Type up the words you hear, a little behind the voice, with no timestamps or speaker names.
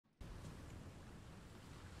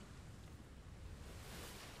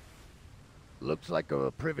Looks like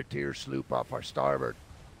a privateer sloop off our starboard.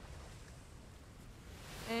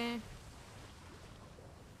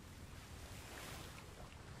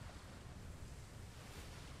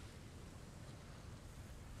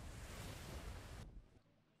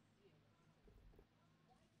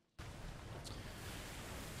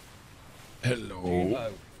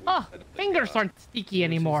 Hello. Oh, fingers aren't sticky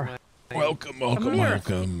anymore. Welcome. Let's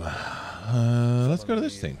go to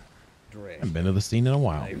this scene. I haven't been to the scene in a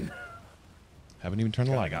while. Haven't even turned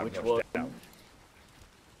the light on. Which one?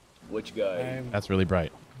 Which guy? That's really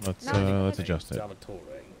bright. Let's adjust it.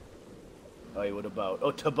 Hey, what about? Oh,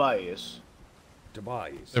 Tobias.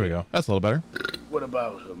 There we go. That's a little better. What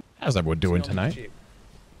about him? How's everyone doing tonight?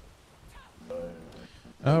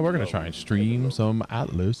 We're gonna try and stream some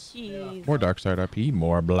Atlas, more DarksideRP,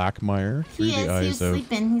 more Blackmire through the eyes of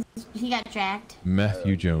sleeping. He got dragged.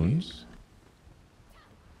 Matthew Jones,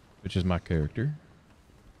 which is my character,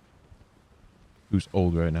 who's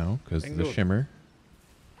old right now because the shimmer.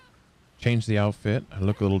 Changed the outfit. I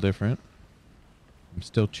look a little different. I'm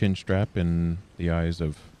still chin strap in the eyes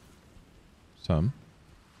of some.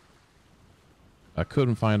 I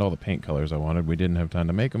couldn't find all the paint colors I wanted. We didn't have time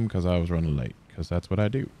to make them because I was running late. Because that's what I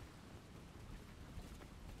do.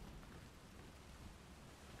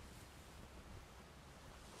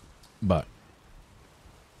 But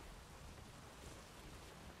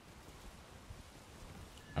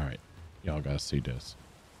all right, y'all gotta see this.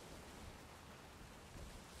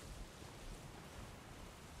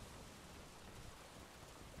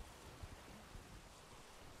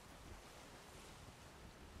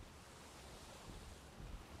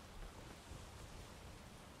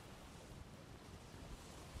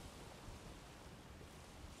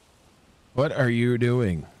 What are you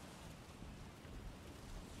doing?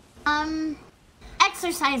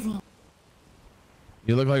 Exercising.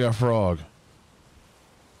 You look like a frog.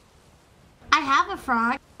 I have a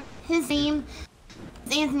frog. His name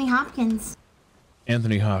is Anthony Hopkins.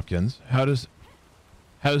 Anthony Hopkins. How's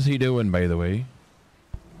he doing, by the way?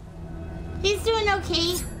 He's doing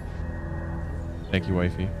okay. Thank you,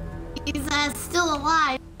 wifey. He's still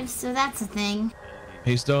alive, so that's a thing.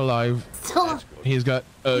 He's still alive. He's got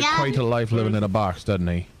quite a life living in a box, doesn't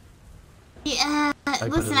he? Yeah.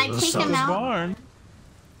 Listen, I take him out. Barn.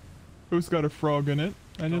 Who's got a frog in it?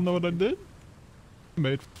 I didn't know what I did. I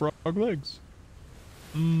made frog legs.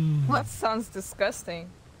 What sounds disgusting?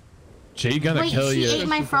 She gonna kill you. She ate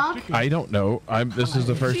my frog? I don't know. This is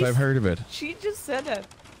the first I've heard of it. She just said it.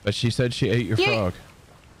 But she said she ate your frog.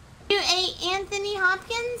 You ate Anthony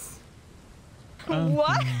Hopkins?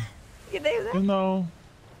 What? You know,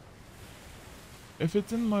 if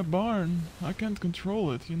it's in my barn, I can't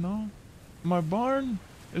control it, you know? My barn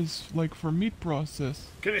is like for meat process.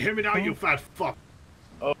 Can you hear me now, you fat fuck?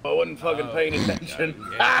 Oh, I wasn't fucking paying attention.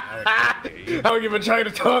 How you been trying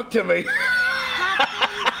to talk to me?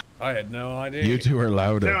 I had no idea. You two are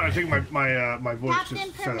louder. No, I think my voice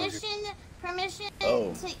Captain, just permission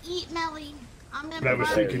to eat Melly. I'm gonna. But I was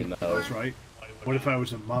thinking, right? What if I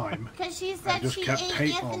was a mime? Because she said just she kept ate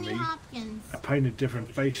paint Anthony on me. Hopkins. I painted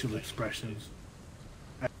different facial expressions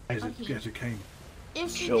as it came.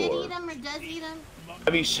 If she did eat him or does eat him.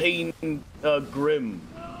 Have you seen Grim,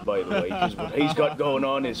 by the way? Because what he's got going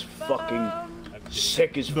on is fucking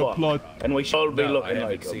sick as fuck. And we should all be looking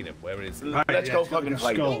like him. Seen him. Where is he? Let's go fucking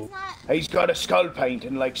fight him. He's got a skull paint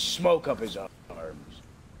and like smoke up his arms.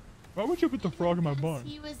 Why would you put the frog in my barn?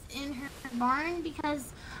 He was in her barn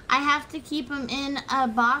because I have to keep him in a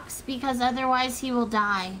box because otherwise he will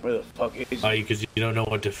die. Where the fuck is he? Oh, because you don't know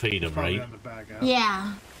what to feed him, right?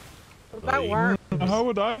 Yeah. That works. How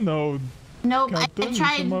would I know? Nope, Captain, I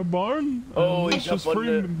tried. It's in my barn. Oh, it's just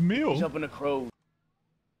free meal. He's up in a crow.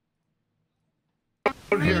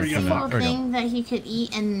 Every single thing that he could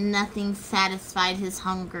eat and nothing satisfied his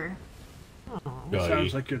hunger.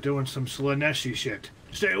 Sounds like you're doing some Slaneshi shit.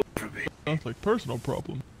 Stay away from me. Sounds like personal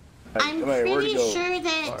problem. I'm pretty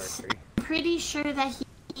sure that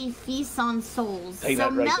he feasts on souls. Hey, so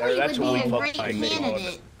right Melly that's would be a what great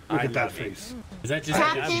candidate. Look at that face. Is that just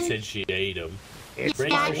Abby said she ate him?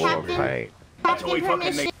 Captain,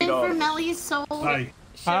 permission for Melly's soul.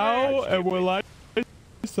 How will I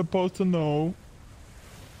supposed to know?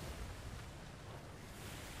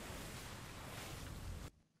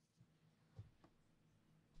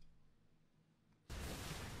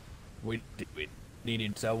 We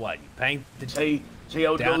needed, so what? You paint the see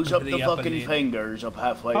how it goes up the fucking fingers up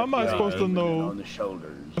halfway. How am I supposed to know on the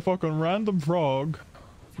shoulders? A fucking random frog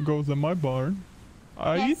goes in my barn.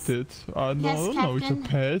 I eat it. I don't know it's a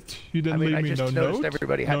pet. You didn't leave me no note.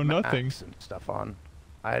 Everybody had no nothing. and stuff on.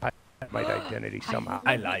 my identity somehow.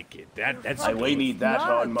 I like it. That's. We need that nuts.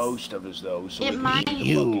 on most of us, though, so It we might- can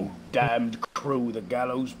eat the fucking damned crew the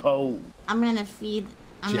gallows pole. I'm gonna feed.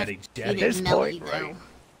 I'm gonna Jetty, feed jetty. it This Melly, point, though. right?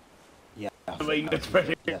 Yeah. I mean,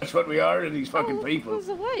 that's what we are in these fucking Oh, people. who's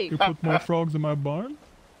awake? You put more frogs in my barn?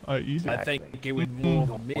 I eat I it. think it would more of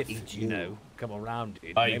a myth, you know, come around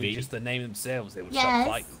it. Ivy. Maybe just the name themselves, they would Yes. stop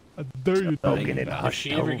fighting. I dare you to. Broken in If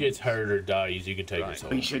she ever gets hurt or dies, you can take her We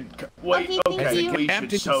soul. should wait. Okay, thank Okay, you. we should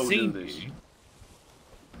Captain so do Seen this. you.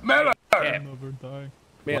 Miller, I'll never die.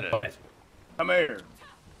 come here.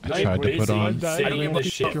 I tried to put I on. died. sailing Don't the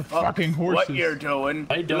get ship. your fucking horses. What you're doing?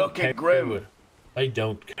 I don't Look care. at Grim. I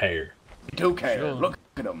don't care. You do care. Look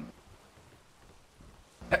at him.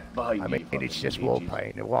 Behind I me, mean, fucking it's just idiot. wool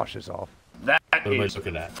paint. It washes off. That What am I is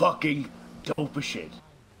looking at? fucking dope as shit.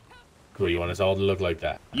 Cool, you want us all to look like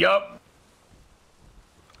that? Yup.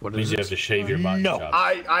 What means you have to shave your mutton chops.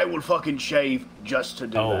 I will fucking shave just to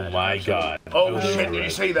do that. Oh my god. Oh there's shit, a did you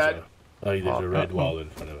red- see that? there's a red wall in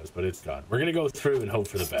front of us, but it's gone. We're gonna go through and hope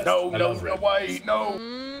for the best. No, I no, love no, red wait,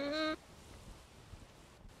 no.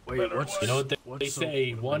 Wait, what's You know what they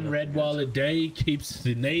say? One red wall a day keeps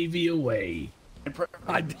the Navy away.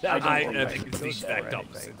 I don't think it's the police exact or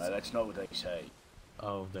opposite. anything. That's not what they say.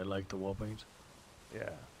 Oh, they like the war paint? Yeah.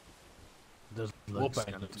 Does War look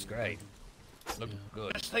paint looks great. Look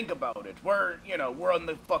good. Just think about it. We're on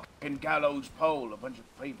the fucking gallows pole. A bunch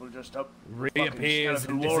of people just up. Reappears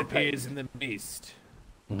fucking and war disappears paint. in the mist.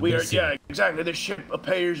 We are, yeah, exactly. The ship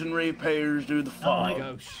appears and reappears through the fog.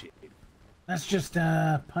 Oh shit. That's just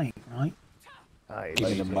paint, right? Aye, Give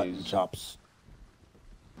me it's- the mutton chops.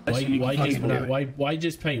 Why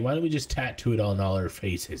just paint? Why don't we just tattoo it on all our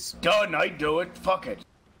faces? Done. I do it. Fuck it.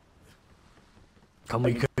 Can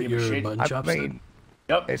we Give cut a your shit. mutton I chops mean,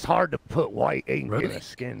 Yep. it's hard to put white ink in Really? a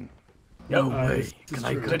skin. then? No Yep. way. Can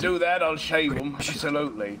I To cut it? do that, I'll shave them.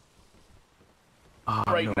 Absolutely.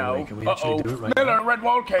 Right no now. way. Can we actually do it right Miller, now? red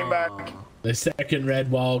wall came back. The second red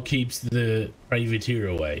wall keeps the privateer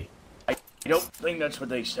away. I don't think that's what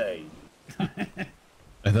they say.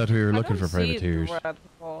 I thought we were I looking don't for see the privateers. red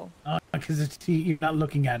wall. Because you're not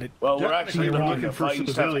looking at it. Well, we're actually You're looking looking to for find stuff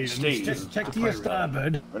to civilians. steal. Just check to your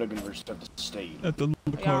starboard. We're looking for stuff to steal. At the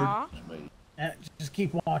little card. Yeah. Just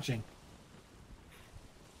keep watching.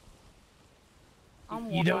 I'm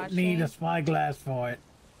You don't need a watching. spyglass for it.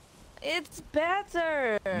 It's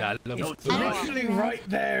better. Nah, look, It's literally right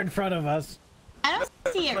there in front of us. I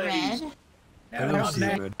don't see it red. I don't Not see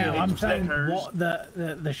now. it red. I'm saying Flickers.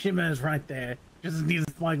 what the shimmer is right there. Just need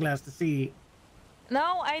a spyglass to see.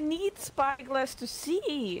 No, I need spyglass to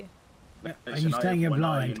see. Are Listen, you I saying have you're one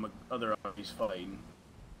eye blind? and my other eye is fine.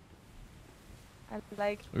 I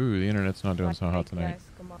like. Ooh, the internet's not doing so my hot tonight. guys,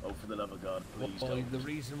 come on. Oh, for the love of God, please well, don't. the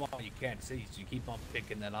reason why you can't see is you keep on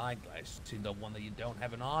picking that eyeglass to the one that you don't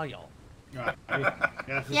have an eye on.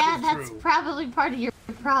 Yeah, that's probably part of your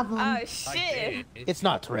problem. Oh shit! It's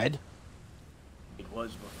not red. It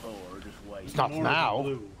was before, just wait. It's not now.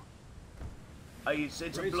 Blue. It's a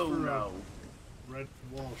Race blue for, now. Red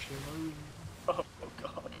wall shimmer. Oh,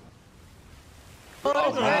 God.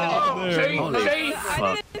 Oh, There. See? Holy See?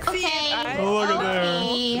 fuck. Okay. Oh, look at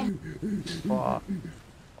there. Okay. Fuck. We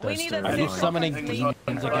That's need the a red fish one. summoning Things demons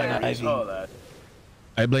on the right, I saw that.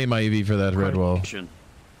 I blame Ivy for that red wall.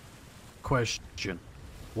 Question.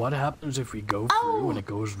 What happens if we go through and it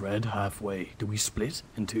goes red halfway? Do we split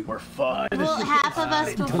in two? We're fucked. Well, half of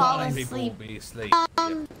us will fall People will asleep. be asleep.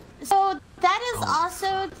 So that is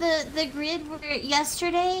also the grid where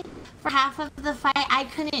yesterday, for half of the fight, I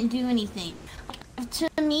couldn't do anything. To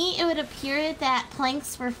me, it would appear that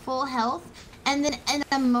planks were full health, and then in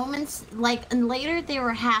a moment, and later, they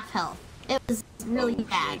were half health. It was really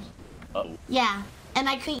bad. Oh. Yeah, and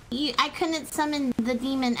I couldn't summon the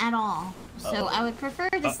demon at all. So I would prefer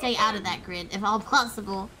to stay out of that grid if all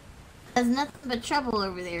possible. There's nothing but trouble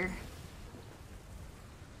over there.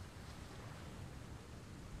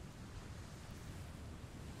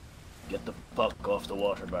 Get the fuck off the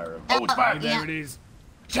water barrel. Oh, it's back. Yeah. There it is.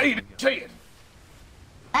 See it, see it.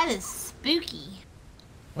 That is spooky.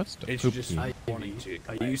 What's the It's poop just key?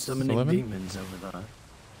 Are you summoning 11? demons over there?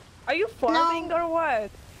 Are you farming or what?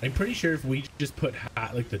 I'm pretty sure if we just put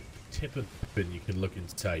the tip of the pin, you can look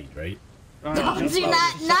inside, right? Do not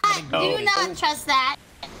trust that.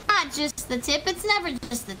 Not just the tip. It's never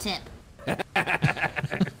just the tip.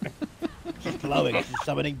 She's glowing. She's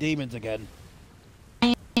summoning demons again.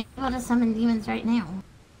 I'm able to summon demons right now.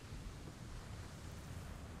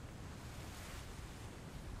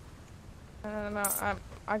 No,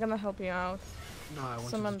 I'm gonna help you out. No, I want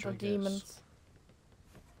Summon you to the try demons.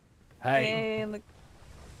 Hey, Hey, look.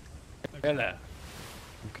 Bella.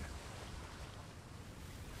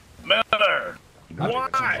 Miller,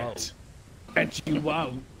 What? Bet you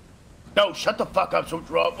won't. No, shut the fuck up. What's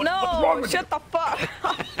wrong? What's wrong with shut the fuck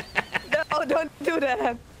up. No, don't do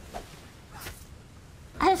that.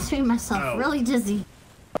 I just made myself really dizzy.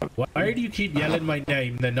 Why do you keep yelling my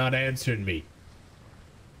name and then not answering me?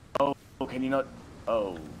 Oh, can you not?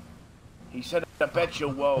 Oh. He said, I bet you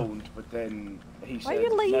won't, but then he said, Why are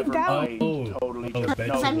you laying never down? mind, totally.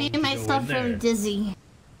 Because I made myself really dizzy.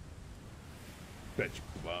 Bet you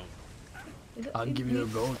won't. I'll give you a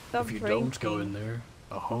go if you don't go in there.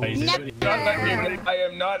 I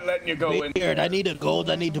am not letting you go in. Weird. I need a gold.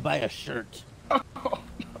 I need to buy a shirt.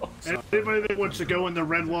 Anybody that wants to go in the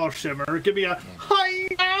red wall shimmer, give me a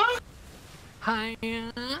hiya!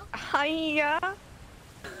 Hiya.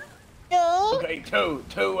 Okay, two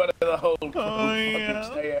out of the whole crew. Fucking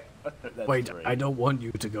stay out. Wait, I don't want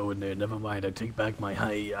you to go in there. Never mind. I take back my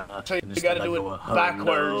hiya. So you gotta do it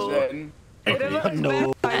backwards then. Okay.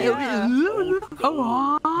 No.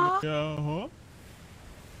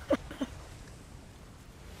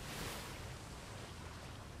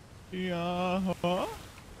 Yeah.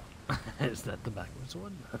 Is that the backwards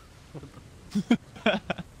one?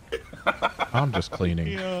 I'm just cleaning.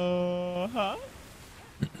 Yeah.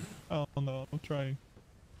 Oh no, I'm trying.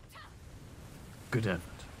 Good effort.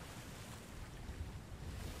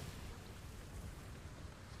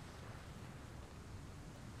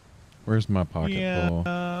 Where's my pocket full?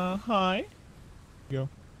 Hi. Go.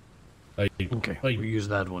 Okay, we use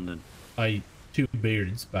that one then. Two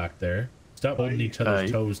beards back there. Stop holding each other's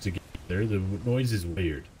toes together. The noise is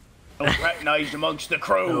weird. Recognized amongst the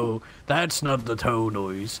crew. No, that's not the toe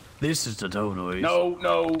noise. This is the toe noise. No.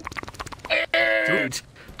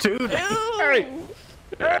 Dude.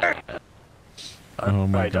 Oh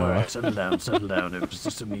my god. Alright, settle down. It was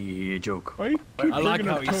just a me joke. Why I like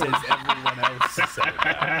how he says everyone else is saying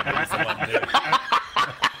that.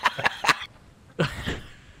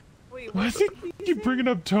 Wait, Why does he keep bringing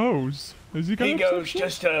up toes? Is he He goes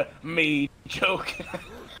just a me joke.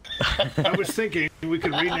 I was thinking we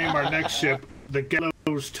could rename our next ship the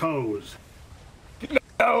Gallows Toes.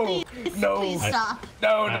 No. Please stop.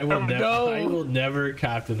 No. I will never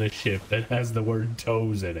captain a ship that has the word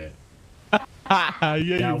toes in it. Yeah,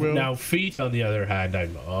 you will. Now feet, on the other hand,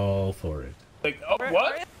 I'm all for it. Like,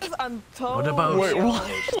 what? What about...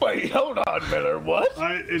 Wait, hold on, Miller. What?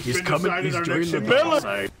 It's He's been coming. decided He's our joining next the ship dark is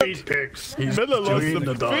side. feet pics. He's joining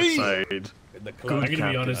the dark side. I'm gonna be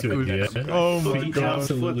honest with you. Oh my Feet god.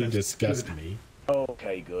 absolutely disgust me.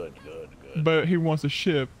 Okay, good. But he wants a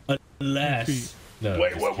ship. Unless. No,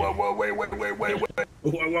 Wait. Let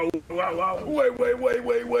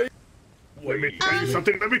me tell you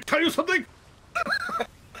something.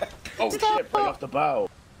 Oh shit! Right off the bow.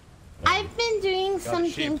 I've been doing some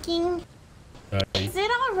thinking. Is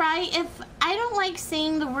it alright if I don't like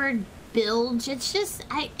saying the word bilge? It's just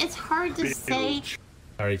it's hard to say.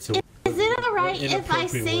 Alright, so Is it alright if I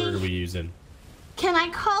inappropriate say? word are we using? Can I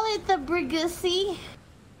call it the Brigussi?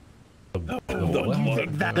 The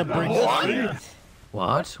Brigussi.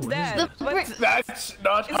 What? What is that? That's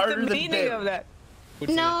not harder than meaning of that?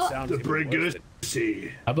 No. The Brigussi.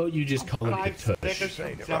 How about you just call it a tush?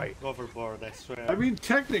 Overboard, I swear. I mean,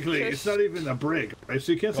 technically, it's not even a brig, right?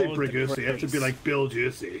 So you can't say Brigussi. It has to be like Bill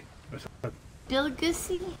Juicy. Bill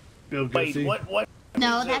Gussie? Bill Gussie. Wait, what?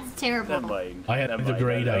 No, that's terrible. I have a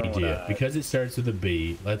great idea. Because it starts with a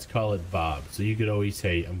B, let's call it Bob. So you could always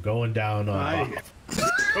say, I'm going down on Bob.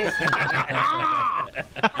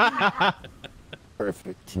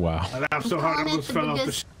 Perfect. Wow. I laughed so hard I almost fell off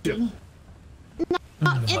the ship. No,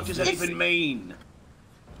 What does that even mean?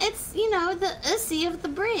 It's, you know, the ussy of the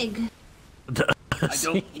brig. I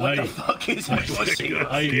don't. What the fuck is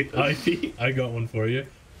it? I got one for you.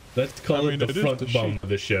 Let's call it the front bum of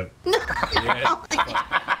the ship.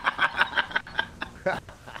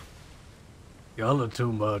 Y'all are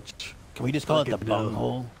too much. Can we just call it the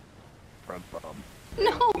bunghole? Front bum.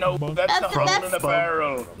 No, that's the front of the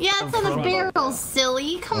barrel. Yeah, it's on the barrel,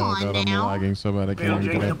 silly. Come on God, I'm now. lagging so bad I can't Building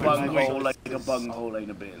even a get bunghole like a bunghole ain't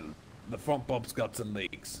a bill. The front bump's got some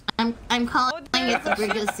leaks. I'm calling it the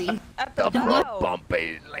Brigussi. The front bump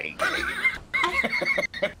is leaking.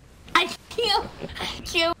 I can't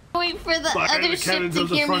wait for the other ship to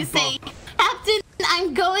hear me say, Captain,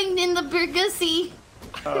 I'm going in the Brigussi.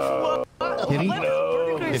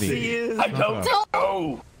 Kitty. I don't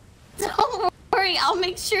know. Don't worry, I'll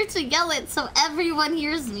make sure to yell it so everyone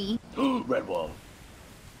hears me. Red wall.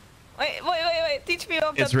 Wait. Teach me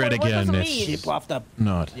off that It's red word. What does again. it It's mean? Keep off the.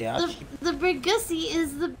 not. Yeah. The Brigussi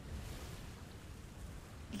is the...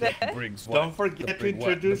 Don't forget to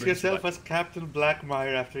introduce yourself as Captain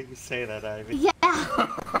Blackmire after you say that, Ivy. Yeah.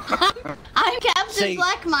 I I'm Captain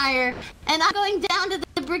Blackmire, and I'm going down to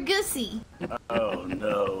the Brigussi. Oh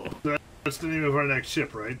no. That's the name of our next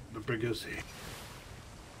ship, right? The Brigussi.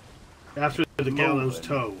 After the gallows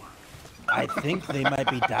toe. I think they might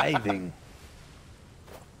be diving.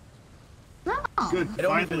 No. Good.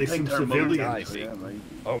 Finally, some civilians.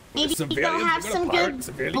 Maybe they'll have some good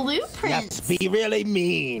blueprints. Yes, be really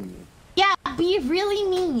mean. Yeah, be really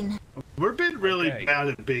mean. We're being really bad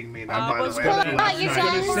at being mean. By the way. Pull out your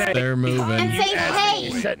guns They're moving. and say, hey.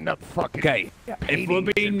 Setting up fucking. Okay, if we're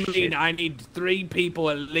being mean, I need 3 people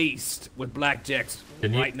at least with blackjacks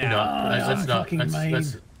right now. That's not.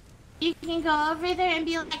 That's, You can go over there and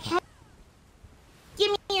be like, hey,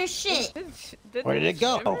 give me your shit. Where did it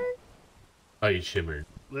go? Oh, you shimmered.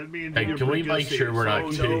 Let me Hey, can we make sure we're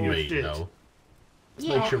not too mean, though? Let's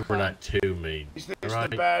make sure we're not too mean. Is this All right?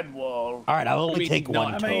 the bad wall? All right, I'll only take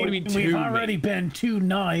one. I mean, we've already been too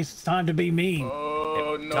nice. It's time to be mean.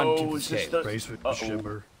 Oh no, is this the... Brace with the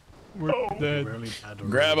shimmer. We're dead. Really bad already.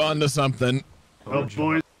 Grab onto something. Well,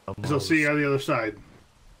 boys, I'll see you on the other side.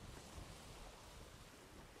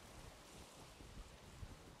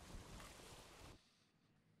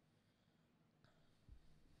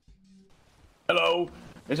 Hello?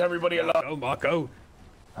 Is everybody alive? Oh, Marco.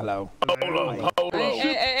 Hello. Hold on.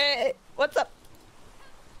 Hey, what's up?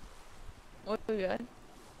 What are we doing?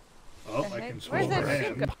 Oh, I can swing Where's her that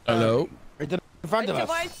ship hand. go? Hello. Right in front of It's a us.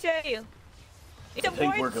 white sail. It's a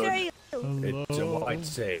think we're white good. sail. It's a white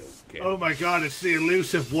sail. Okay. Oh my god, it's the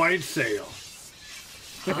elusive white sail.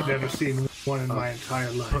 I've never seen one in my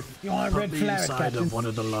entire life. You want a red flag, inside Captain? of one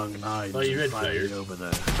of the long knives. Oh, you red finally flag. over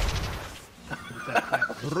there.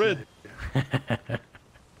 Red.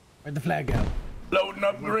 Where'd the flag go? Loading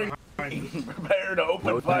up green. Prepare to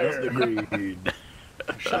open fire. The green.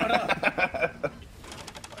 Shut up.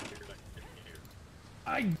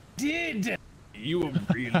 I did. You were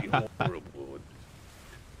really horrible.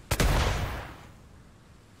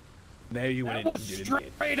 There you went and did it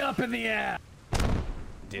again. Straight up in the air.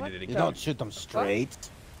 Did it You again. don't shoot them straight.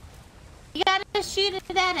 You gotta shoot it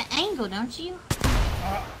at an angle, don't you?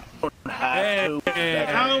 Oh my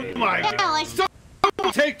Yeah, like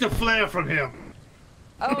god. Take the flare from him.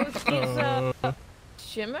 Oh, she's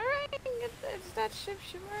shimmering? Is that ship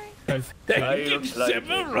shimmering? Looks like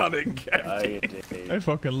running, I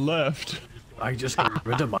fucking left. I just got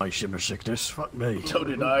rid of my shimmer sickness. Fuck me. So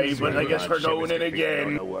did I, but I guess we're going in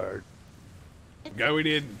again. Going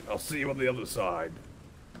in. I'll see you on the other side.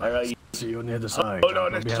 Alright. See you on the other side. Hold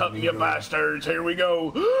on, it's something, you bastards. Here we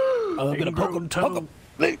go. I'm gonna poke him. Poke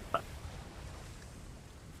him.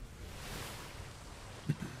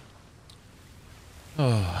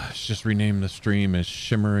 Oh, let's just rename the stream as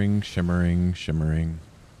Shimmering, Shimmering, Shimmering.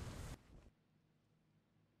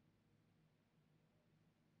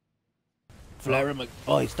 Flare him.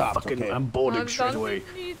 Oh, he stopped. Fucking, Okay. I'm boarding straight away.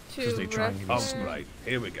 Need Because they try and give me Oh, right.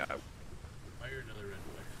 Here we go.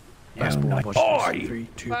 Yes, boy. boy. 3,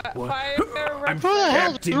 2, Fi 1. fire I'm Who the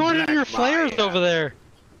hell's Captain running your Blackmire. flares over there?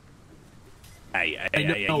 Hey,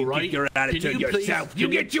 know, you right? keep your attitude Can you please- yourself. You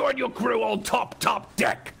get you and your crew on top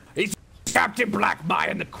deck. It's Captain Blackmire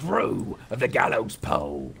and the crew of the gallows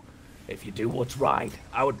pole. If you do what's right,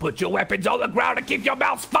 I would put your weapons on the ground and keep your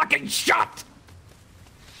mouths fucking shut.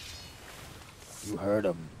 You heard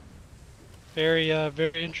him. Very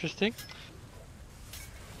interesting.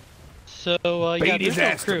 So, yeah, Beat his there's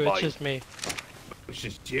no ass crew, to it's bite. just me. It's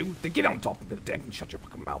just you. Then get on top of the deck and shut your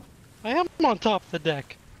fucking mouth. I am on top of the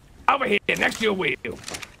deck. Over here, next to your wheel.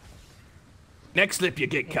 Next slip, you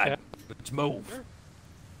get cut. Okay. Let's move. So,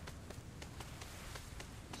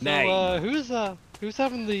 Nay. who's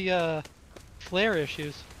having the, flare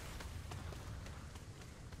issues?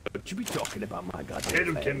 What you be talking about, my goddamn Hit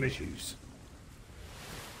him, flare Timmy. issues?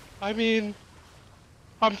 I mean,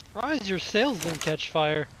 I'm surprised your sails didn't catch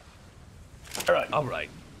fire. All right.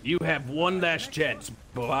 You have one last chance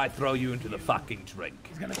before I throw you into the fucking drink.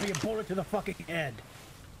 It's gonna be a bullet to the fucking head.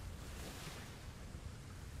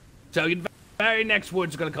 So your very next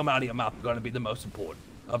word's gonna come out of your mouth is gonna be the most important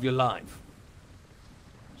of your life.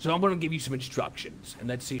 So I'm gonna give you some instructions, and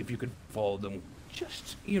let's see if you can follow them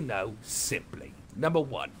just, simply. Number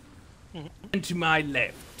 1. And to my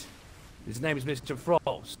left. His name is Mr.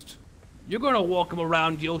 Frost. You're gonna walk him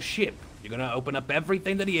around your ship. You're gonna open up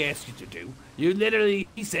everything that he asks you to do. You literally,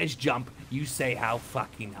 he says jump, you say how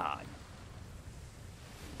fucking high.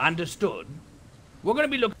 Understood? We're gonna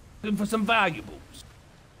be looking for some valuables.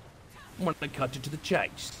 I'm gonna cut you to the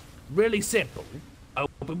chase. Really simple.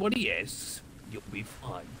 Open what he asks, you'll be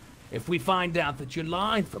fine. If we find out that you're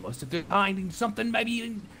lying from us, if they're hiding something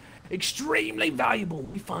maybe extremely valuable,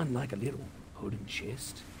 we find like a little hidden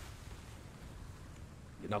chest.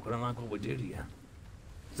 you're not gonna like what we do to you.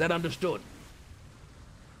 Is that understood?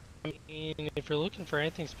 I mean, if you're looking for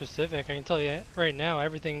anything specific, I can tell you right now,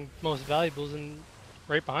 everything most valuable is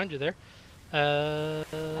right behind you there.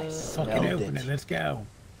 Fucking open it, let's go.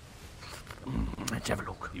 Let's have a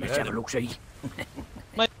look. Let's have a look, see.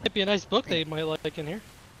 Might be a nice book they might like in here.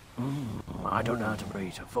 I don't know how to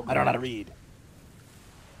read. I don't know how to read.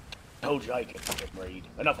 Told you I can fucking read.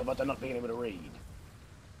 Enough about the not being able to read.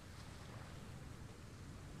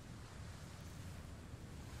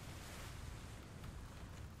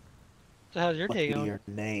 So how's your day What's going? your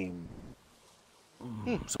name?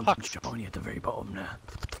 Something's shiny at the very bottom there.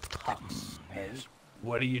 Hux. Yes.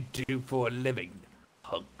 What do you do for a living,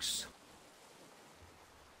 Hunks?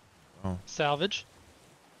 Oh. Salvage.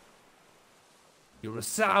 You're a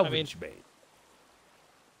salvage man.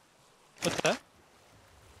 What's that?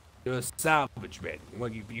 You're a salvage man.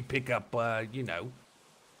 Well, you pick up, you know,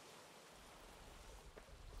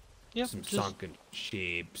 Yep, some just- sunken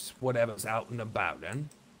ships, whatever's out and about, then.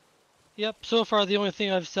 Yep, so far the only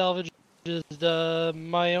thing I've salvaged is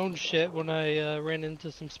my own shit when I ran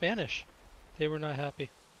into some Spanish. They were not happy.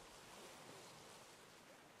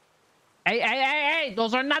 Hey!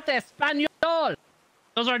 Those are not Espanol.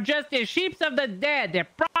 Those are just the sheep of the dead. They're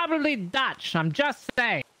probably Dutch. I'm just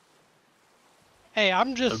saying. Hey,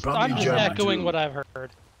 I'm just probably German, echoing too. what I've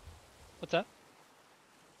heard. What's that?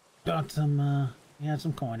 Got some, you had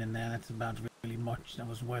some coin in there. That's about really much. That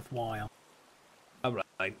was worthwhile. All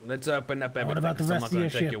right, let's open up everything. about the 'cause I'm rest not of gonna your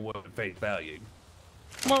take ship? your word at face value.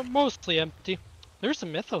 Mostly empty. There's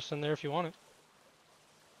some mythos in there if you want it.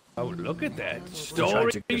 Oh, look at that. Tried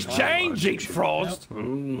Story's to get changing, my Frost.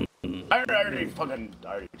 I already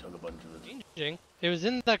took a bunch of it. Changing. It was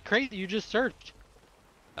in that crate that you just searched.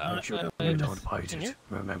 Make sure uh, you don't bite in it. here?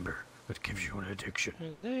 Remember, it gives you an addiction.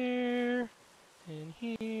 In there. In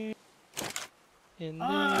here. In there.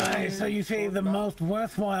 Aye, so you say the most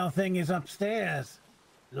worthwhile thing is upstairs.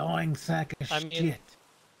 Lying sack of shit.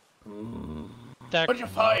 That What'd you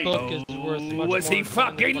find? book is worth much Was more he than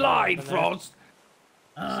fucking what lying, in there. Frost?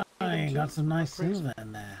 Aye, got some nice silver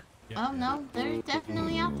in there. Oh no, they're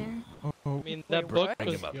definitely out there. I mean, that book Bring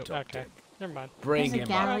was... him up, top Okay, dick. never mind. Bring There's a him up,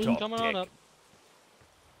 galley. top Come on dick. up.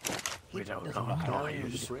 We don't like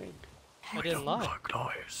liars. I We didn't don't lie. like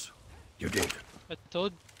liars. You did. I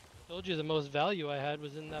told you the most value I had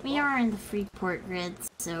was in that We book. are in the Freeport grid,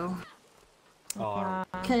 so Are.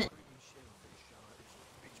 could It's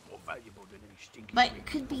more valuable than any stinky but ring.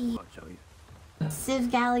 could be I tell you. Civ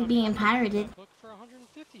Galley being pirated. That book for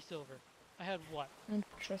 150 silver. I had what?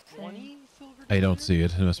 Interesting. 20 silver? I don't see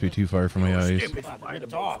it. It must be too far from my eyes. Stupid if I had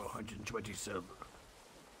them all for 120 silver.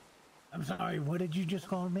 I'm sorry, what did you just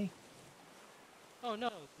call me? Oh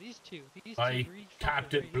no, these two. These I, two.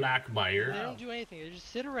 Captain They Blackmire. don't do anything. They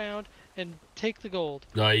just sit around and take the gold.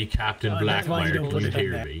 I, Captain Oh, that's why you Blackmire, don't can put you it in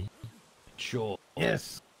hear there. me? Sure.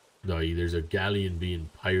 Yes. No, there's a galleon being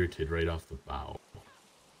pirated right off the bow.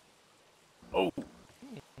 Oh,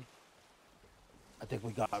 I think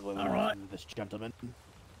we got what we All want right. from this gentleman.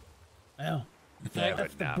 Well, Fair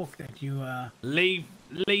that's the enough. book that you,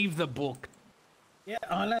 Leave the book. yeah,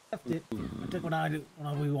 I left it. I took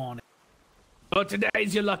what we wanted. But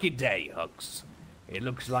today's your lucky day, Hux. It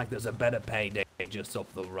looks like there's a better payday just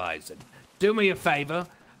off the horizon. Do me a favor,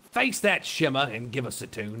 face that shimmer and give us a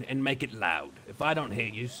tune and make it loud. If I don't hear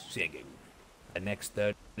you singing, the next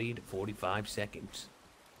 30 to 45 seconds.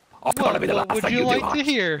 I'm gonna be the What last would thing you do, like to Hux.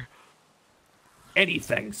 hear?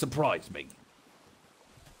 Anything, surprise me.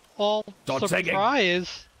 Well, Start singing.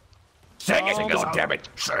 surprise. Sing it, goddammit!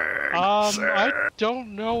 I don't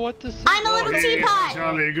know what to say. I'm a little He's teapot. a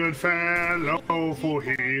jolly good fellow, for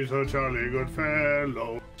he's a jolly good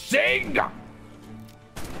fellow. Sing!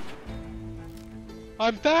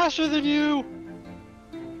 I'm faster than you.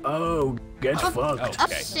 Oh, get fucked. Oh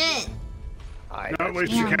shit. Don't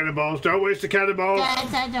waste your cannonballs, don't waste the cannonballs.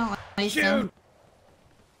 Guys, I don't waste them.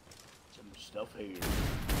 some stuff here.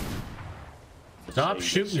 Stop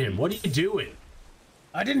shooting him. What are you doing?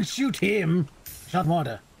 I didn't shoot him. Shot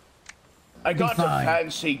water. I got a Fine.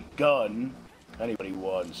 fancy gun. Anybody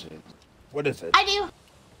wants it? What is it? I do.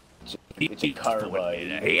 It's a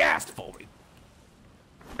carbine. He asked for it.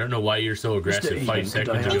 I don't know why you're so aggressive. Mr. 5 Egan, could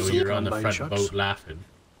I seconds have ago, you were on the combine front shots? boat laughing.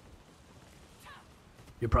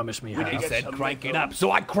 You promised me He half. said crank it up,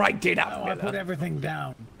 so I cranked it up. Oh, I put Miller. everything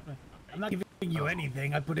down. I'm not giving you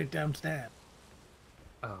anything. I put it downstairs.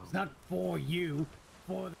 Oh. It's not for you,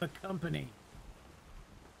 for the company.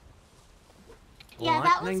 Yeah, Alright,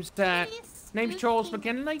 that was name's pretty name's Charles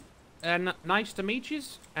spooky. McKinley. Nice to meet you.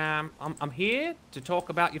 I'm here to talk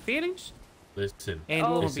about your feelings. Listen,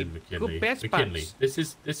 And listen, McKinley. best McKinley,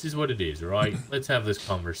 buds. this is what it is, right? Let's have this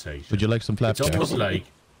conversation. Would you like some flapjacks?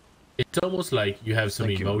 It's almost like you have some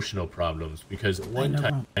emotional problems because one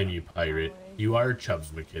time you pirate, you are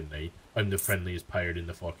Chubbs McKinley. I'm the friendliest pirate in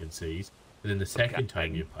the fucking seas. And then the second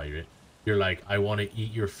time you pirate, you're like, I want to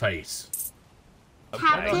eat your face.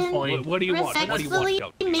 Captain, what do you want? respectfully,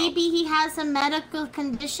 maybe he has a medical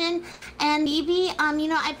condition, and maybe, you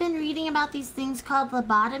know, I've been reading about these things called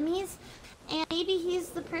lobotomies, and maybe he's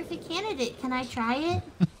the perfect candidate. Can I try it?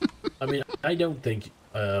 I mean, I don't think,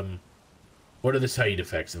 what are the side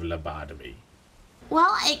effects of lobotomy?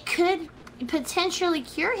 Well, it could potentially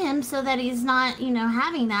cure him so that he's not, you know,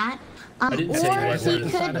 having that.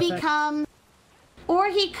 Or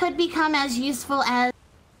he could become as useful as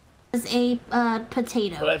a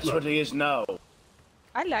potato. Well, that's what he is now.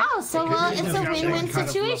 I like. Oh, so well, it's a win-win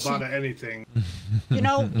situation. Anything. You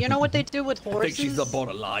know what they do with horses? I think she's about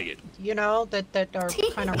a lion. You know that are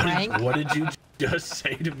kind of rank. What did you just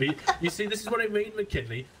say to me? You see, this is what I mean,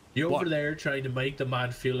 McKinley. You're over there trying to make the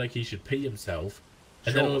man feel like he should pee himself,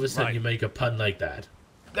 and then all of a sudden you make a pun like that.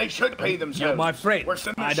 They should pay themselves. You're my friend.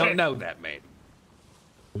 I don't know that, man.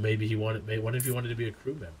 Well, maybe he wanted. What if he wanted to be a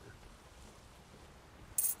crew member?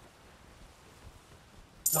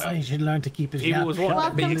 Well, he should learn to keep his He mouth was shut.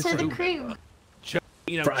 Welcome to the crew.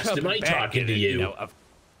 You know, Frost, am I talking to you?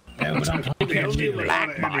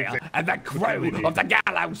 Blackmire and the crew of the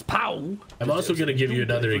gallows pole. I'm also going to give you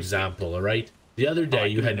another example, all right? The other day,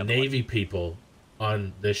 you had Navy people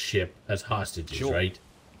on this ship as hostages, right?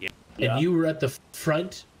 Yeah. And you were at the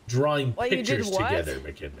front drawing Well, you did pictures what? together,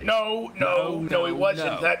 McKinley. No, he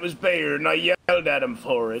wasn't. No. That was Bayer, and I yelled at him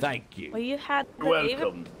for it. Thank you. Well, you had the You're David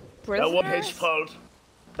welcome. That wasn't his prisoners. fault.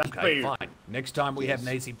 That's Okay, Bayer. fine. Next time we have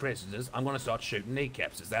Nazi prisoners, I'm gonna start shooting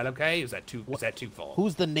kneecaps. Is that okay? Is that too far?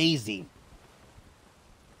 Who's the Nazi?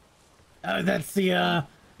 That's the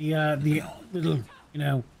little, you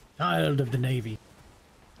know, child of the Navy.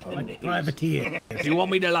 Like privateer. Do you want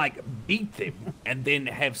me to like beat them and then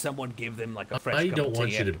have someone give them like a fresh I cup don't of want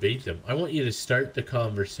tea you to after? beat them. I want you to start the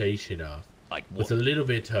conversation off Like with what? a little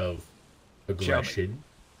bit of aggression,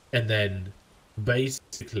 and then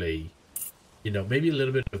basically, you know, maybe a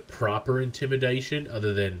little bit of proper intimidation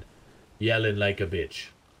other than yelling like a bitch,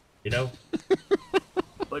 you know?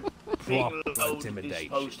 But Proper being loud is intimidation.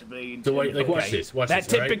 supposed to be So wait, like, watch Okay. this. Watch That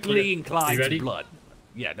this. all right? typically You inclines ready? to blood.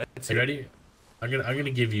 Yeah, that's You it. ready? I'm gonna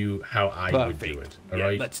give you how I would do it. All Yeah,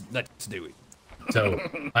 right. let's do it. So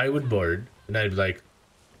I would board, and I'd be like,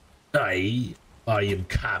 I am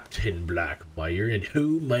Captain Blackmire, and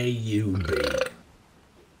who may you be?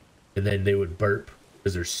 And then they would burp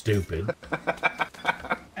because they're stupid.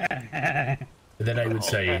 And then I would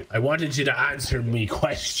say, I wanted you to answer me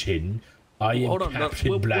question. I am Hold on,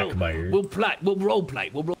 Captain Blackmire. We'll role play.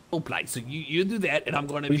 We'll role play. So you do that, and I'm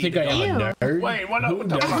going to You be. think I am a nerd? Wait, what Who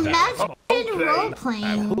does the that? Imagine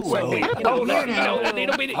role-playing. What a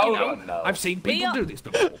weirdo. I've seen people do this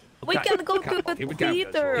before. We Okay, can go come to on, the here we go.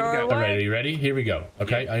 theater Here we or go. All right, are you ready? Here we go.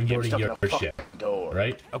 Okay, I'm boarding your ship.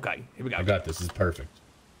 Right? Okay, here we go. I got this. This is perfect.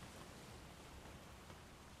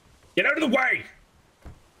 Get out of the way!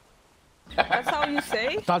 That's how you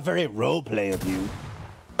say? It's not very roleplay of you.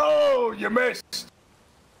 Oh, you missed.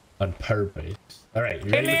 On purpose. All right, you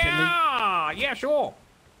ready, McKinley? Yeah, sure.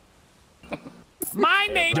 My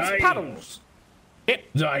name's Die. Puddles.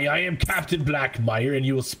 I am Captain Blackmire, and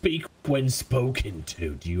you will speak when spoken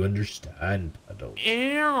to. Do you understand, Puddle?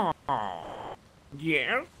 Yeah.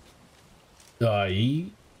 Yeah. Why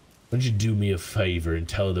don't you do me a favor and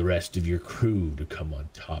tell the rest of your crew to come on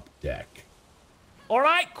top deck? All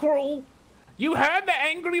right, crew. You heard the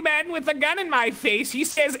angry man with the gun in my face. He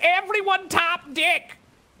says, "Everyone top deck."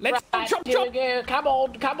 Let's chop chop. Come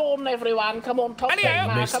on, everyone. Come on, top deck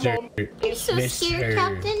now. Come on.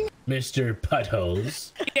 Mr.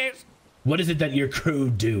 Puddles. Yes. What is it that your crew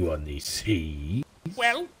do on the sea?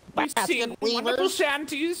 Well, we sing wonderful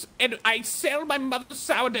shanties, and I sell my mother's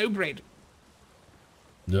sourdough bread.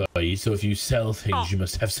 Aye, so if you sell things, you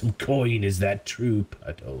must have some coin. Is that true,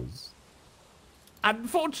 Puddles?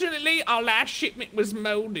 Unfortunately, our last shipment was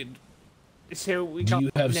molded, so we Do got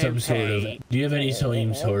you have no some sort of? pay. Do you have any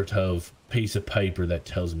same sort of piece of paper that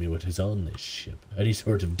tells me what is on this ship? Any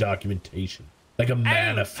sort of documentation, like a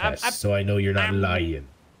manifest, so I know you're not lying.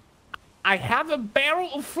 I have a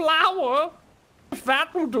barrel of flour. If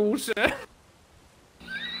that will do, sir.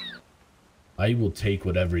 I will take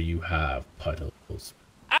whatever you have, Puddles.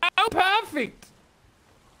 Oh, perfect.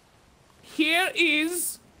 Here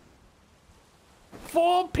is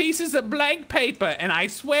 4 pieces of blank paper, and I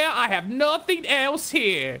swear I have nothing else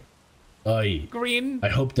here. Aye. Green. I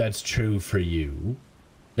hope that's true for you.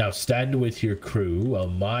 Now stand with your crew while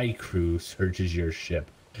my crew searches your ship.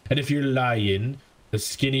 And if you're lying, the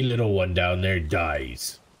skinny little one down there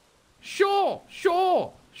dies. Sure. See,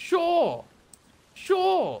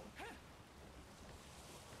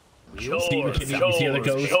 McKinney, you see how that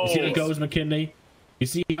goes? You see how that goes, McKinney? You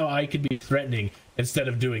see how I could be threatening instead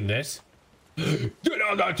of doing this? Get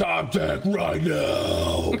on the top deck right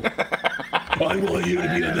now! I want you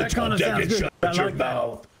to be on the top deck and shut your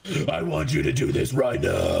mouth! I want you to do this right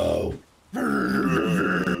now!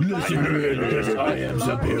 Listen to me because I am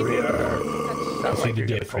superior! See the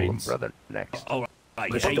difference? All right. I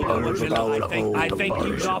think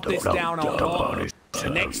you got this down on. The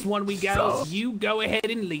next one we go, you go ahead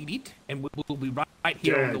and lead it, and we'll be right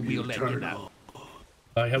here on the wheel letting you know.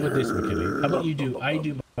 How about this, McKinley? How about you do, I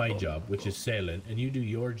do my job, which is sailing, and you do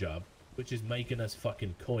your job, which is making us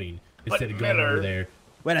fucking coin, instead of going over there.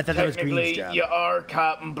 Well, I thought that was Green's job. You are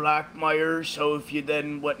Captain Blackmire, so if you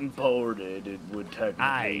then wasn't boarded, it would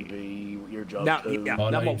technically be your job too.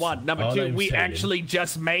 Number one. Number two, we actually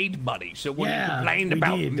just made money, so when you complained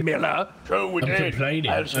about Miller...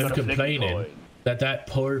 I'm complaining that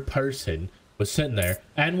poor person was sitting there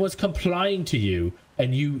and was complying to you,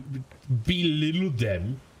 and you belittled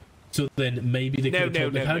them, so then maybe they could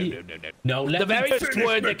have told No, the very first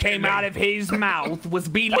word that came out of his mouth was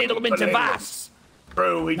belittlement of us.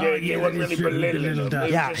 True, he did. He wasn't really belittling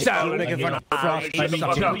them. Yeah, so to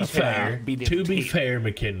be fair,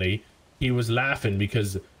 McKinley, he was laughing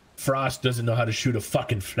because Frost doesn't know how to shoot a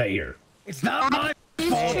fucking flare. It's not my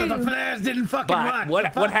fault that the flares didn't fucking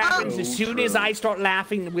work. What happens as soon as I start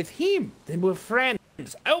laughing with him? Then we're friends.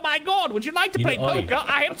 Oh my God! Would you like to play poker?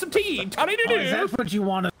 I have some tea. Is that what you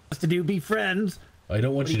want us to do? Be friends? I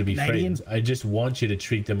don't want you to be friends. I just want you to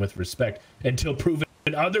treat them with respect until proven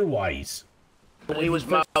otherwise. He was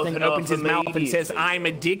mouthing opens his mouth and says, "I'm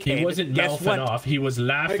a dickhead." He wasn't mouthing off. He was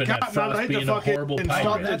laughing at Frost being a horrible pirate.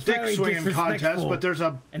 Stop the dick swinging contest, but there's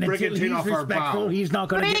a brigantine off our bow. He's not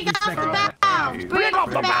going to get respectful. Bring off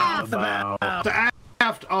the bow. Off the aft.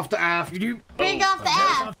 Bring off the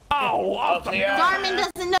aft. Oh, off the aft. Darman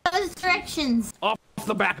doesn't know his directions. Off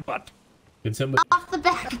the back butt. Can somebody? Off the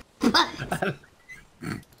back butt.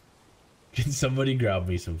 Can somebody grab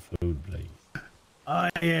me some food, please? Oh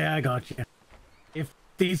yeah, I got you. If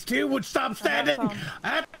these two would stop standing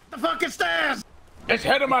at the fucking stairs. Just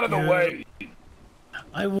head them out of the way.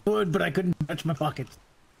 I would, but I couldn't touch my pockets.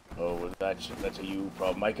 Oh, well, that's a you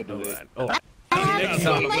problem. I could do that.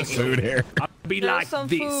 Food here. I'll be like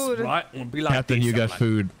this, right? I'll be like Captain, this. you got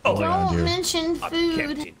food. Don't mention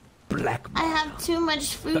food. I have too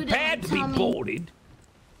much food. Prepared to be boarded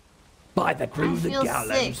by the crew of the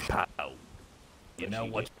gallows, pal. You know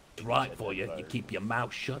what's right for you? You keep your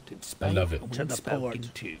mouth shut and speak. I love it.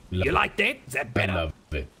 You like that? Is that better? I love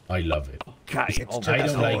it. I love it. Okay. I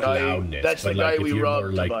don't like loudness. That's the guy we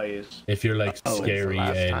robbed, Tobias. If you're like scary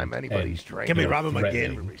and Give me Robin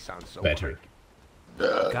McGinn. Better.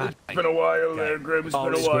 It's been a while there, Grim. It's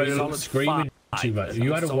been a while. Screaming too much. You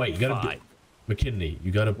gotta wait. You gotta McKinley,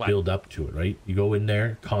 you gotta build up to it, right? You go in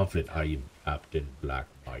there confident. I am Captain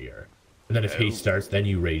Blackmire. And then if he starts, then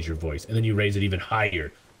you raise your voice. And then you raise it even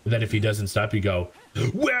higher. And then if he doesn't stop, you go,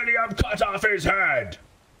 William, cut off his head!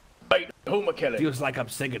 Wait, who McKinley? Feels like I'm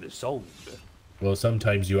singing a song. Well,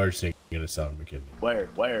 sometimes you are singing a song, McKinley. Where?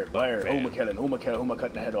 Who McKinley? Who am I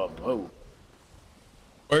cutting the head off? Who?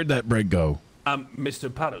 Where'd that break go?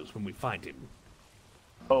 Mr. Puddles, when we find him.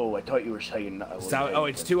 Oh, I thought you were saying...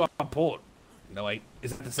 it's 2 on port. No, wait.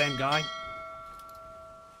 Is it the same guy?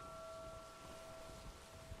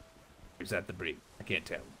 Or is that the brig? I can't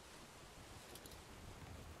tell.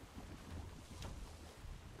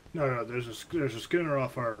 No, there's a schooner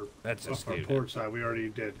off our port side. We already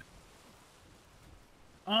did.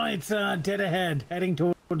 Oh, it's dead ahead, heading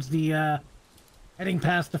towards the heading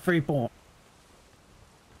past the free port.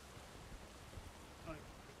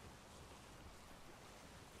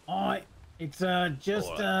 Oh, it's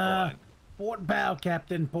just port bow,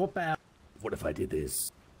 Captain. Port bow. What if I did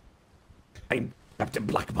this? I'm Captain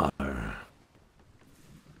Blackmire.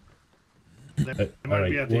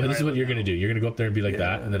 Alright, well, this is what you're gonna do. You're gonna go up there and be like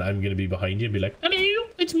that, and then I'm gonna be behind you and be like, hello,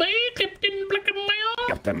 it's me, Captain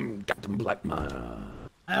Blackmire. Captain Blackmire.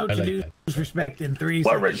 How to do respect in 3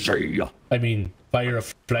 Where is she? I mean, fire a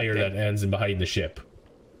flare that ends in behind the ship.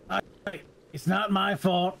 It's not my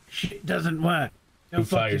fault. Shit doesn't work. Who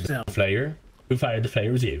fired the flare? Who fired the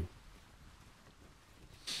flare was you.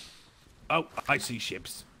 Oh, I see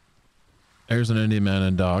ships. There's an Indian man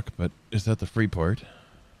in dock, but is that the Freeport?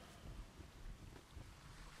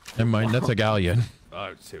 Never mind, that's a galleon.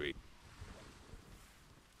 Oh, sorry.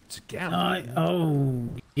 It's a gamble. Oh,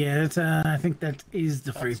 yeah, that's, I think that is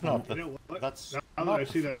the free port. You know what? Now that I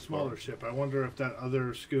see that smaller ship, I wonder if that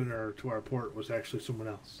other schooner to our port was actually someone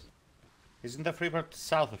else. Isn't the freeport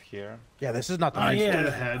south of here? Yeah, this is not the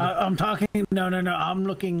I'm talking. No. I'm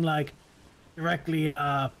looking like directly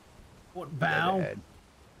port bow.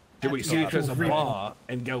 Do we see if there's a bar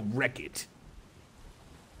and go wreck it?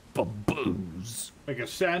 For booze. Like a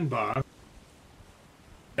sandbar.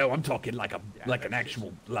 No, I'm talking like an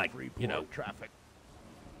actual traffic.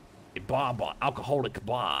 A bar, alcoholic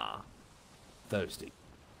bar. Thirsty.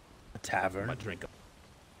 A tavern. I drink.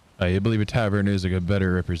 I believe a tavern is a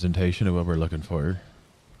better representation of what we're looking for.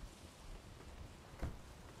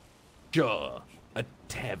 Sure, a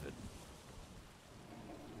tavern.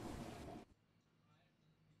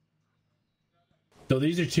 So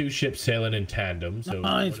these are two ships sailing in tandem. So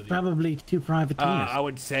it's probably two privateers. I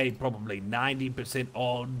would say probably 90%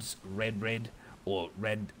 odds red or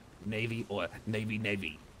red navy or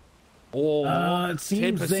navy. Or it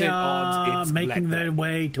seems 10% they are odds it's making Blackmire. their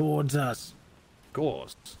way towards us. Of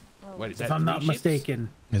course. Wait, is that If I'm not 3 ships? mistaken.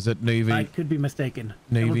 Is it Navy? I could be mistaken.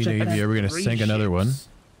 Navy. Are we going to 3 sink another one? ships.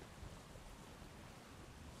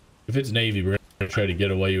 if it's Navy, we're gonna try to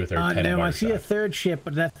get away with our 10 No, of I our see a third ship,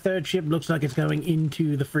 but that third ship looks like it's going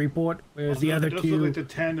into the Freeport, whereas the other It does two. look like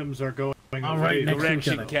the tandems are going All away. right, next to each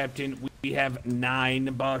Correction, other. Captain. We have 9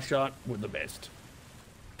 bar shot. We're the best.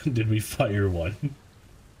 Did we fire one?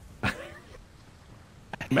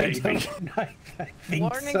 Maybe. I think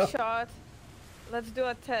Warning so. shot. Let's do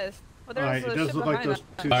a test. But Alright, there's it a does ship look like behind those us.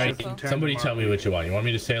 two Alright, ships in tandem somebody are- tell me what you want. You want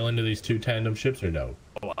me to sail into these 2 tandem ships or no?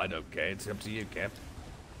 Oh, I don't care. It's up to you, Cap.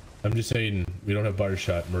 I'm just saying we don't have bar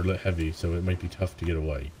shot and we're lit heavy, so it might be tough to get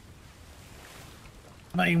away.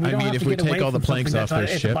 I mean, if we take all the planks off their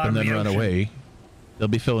ship and then run away, they'll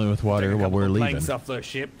be filling with water while we're leaving. Planks off their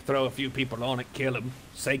ship, throw a few people on it, kill them,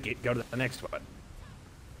 sink it, go to the next one.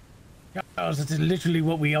 Oh, that's literally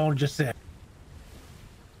what we all just said.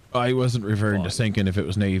 I wasn't referring to sinking if it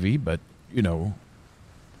was Navy, but, you know.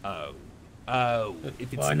 Oh,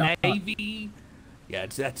 if it's Why not? Navy, yeah,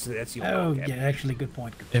 that's your Oh, call, Cap. yeah, actually, good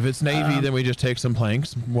point. If it's Navy, then we just take some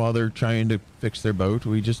planks while they're trying to fix their boat.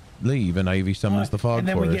 We just leave, and Ivy summons the fog And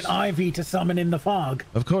then for we us. get Ivy to summon in the fog.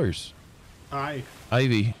 Of course. Aye.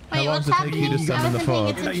 Ivy, how Wait, long what's does it take you to happening? summon the I wasn't paying fog?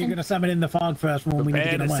 attention. You're going to summon in the fog first when we need to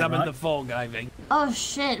Prepare get to away, summon right? the fog, Ivy. Oh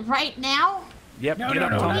shit! Right now? Yep, No, get no,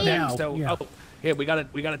 up no, top not there. now. So, Yeah. oh, here we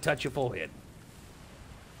gotta touch your forehead.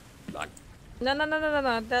 Like, No.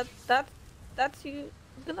 That's you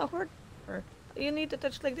gonna hurt her. You need to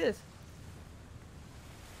touch like this.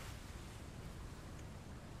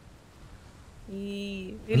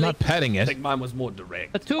 I'm not petting I it. think mine was more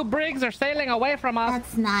direct. The 2 brigs are sailing away from us.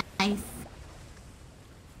 That's nice.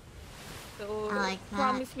 So I like that.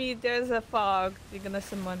 promise me there's a fog you're gonna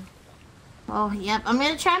summon. Oh, yep. I'm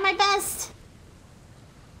gonna try my best.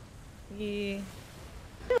 Yeah.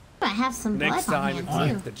 I have some Next blood on time, me it's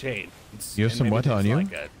too. like the chain. You have some what on you?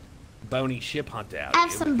 Like a bony ship hunt out. I have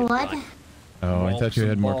here. some We could, blood. like, Oh, I roll thought you some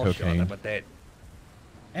had more ball shot cocaine. up at that.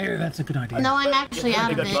 Hey, that's a good idea. No, I'm actually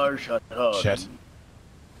out of Take a it. bar shot. Oh, Shit.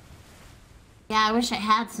 Yeah, I wish I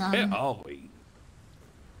had some. Where are we?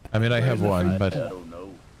 I mean, I have one, I but don't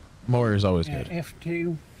know. more is always Yeah, good.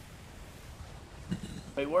 F2.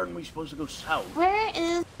 Wait, weren't we supposed to go south? Where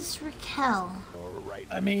is Raquel?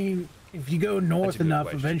 I mean, if you go north good enough,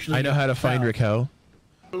 question. eventually. I know how to find south. Raquel.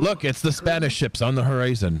 Look, it's the Spanish ships on the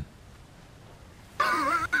horizon.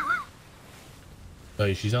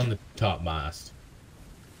 Oh, she's on the top mast.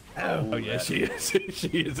 Oh yeah, she is. She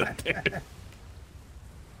is up there.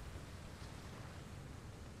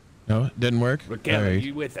 No, it didn't work? Raquel, All are right.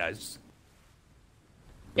 you with us?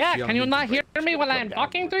 Yeah, can you not hear me when I am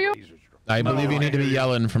talking to you? I believe you need to be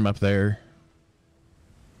yelling from up there.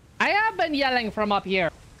 I have been yelling from up here.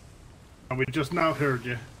 And we just now heard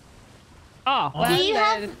you. Oh, well, Do you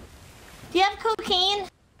have cocaine?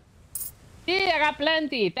 yeah, I got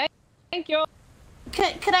plenty. Thank you.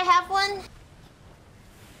 Could I have one?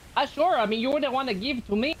 Sure. I mean, you wouldn't want to give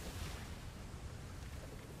to me.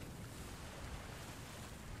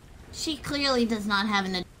 She clearly does not have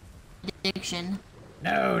an addiction.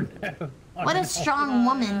 No. What a strong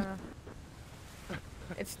woman.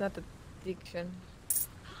 It's not addiction.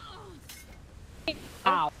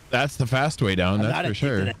 Ow. That's the fast way down, I'm that's not for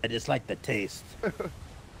sure. addicted, I just like the taste.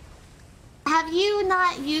 Have you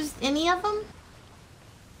not used any of them?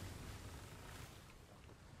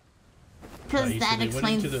 Because No, you that said they went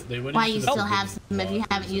explains into the- they went why into you the still have forbidden some if you waters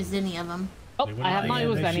haven't used any of them. Oh, They went I have into not the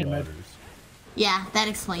used any. waters. Yeah, that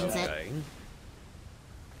explains it. Okay.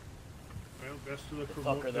 Well, Best to look for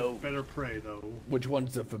Fucker, though. better prey, though. Which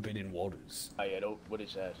one's the Forbidden Waters? I don't. What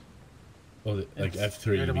is that? Oh, like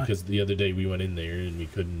F3, because the other day we went in there and we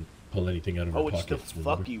couldn't pull anything out of our pockets. Oh, it's the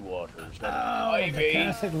fucky waters. Oh, the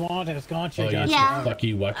acid waters, gotcha. Oh, yes, Yeah. the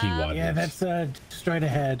fucky wacky waters. Yeah, that's straight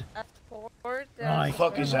ahead. Right.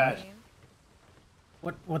 Fuck is that?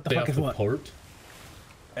 What the Stay fuck off is the what? Port?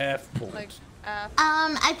 F port. Like,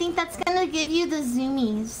 I think that's gonna give you the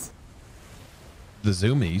zoomies. The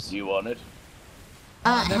zoomies. You want it?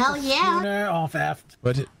 Hell yeah. Schooner off aft.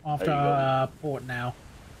 What? Off port now.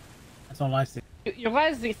 That's all I see. You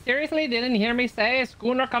guys seriously didn't hear me say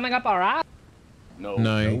schooner coming up our ass? No.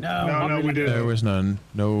 No. No, we didn't. There was none.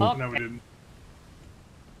 No. Okay. No, we didn't.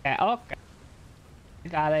 Yeah, okay.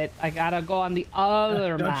 Got it. I gotta go on the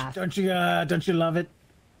other map. Don't you love it?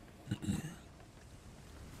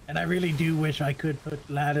 And I really do wish I could put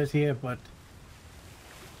ladders here, but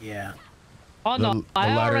yeah. Oh no,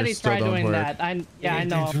 I already tried doing work. that. I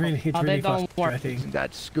know. It's really they don't work. Isn't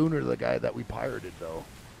that schooner the guy that we pirated, though?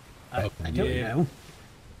 I don't know.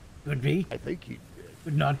 Could be. I think he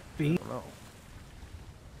Could not be.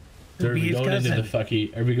 So are we his going into the cousin.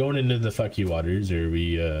 fucky? Are we going into the fucky waters, or are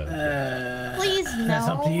we? Please no. That's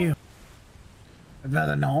up to you. I'd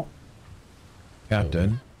rather not.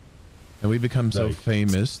 Captain. And we become so Right.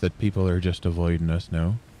 famous that people are just avoiding us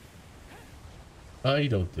now. I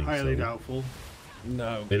don't think Highly so. doubtful.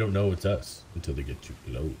 No. They don't know it's us until they get too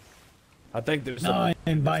close. I think there's No,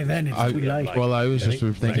 and by then it's too late. Well, I was just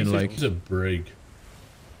thinking like. There's a brig.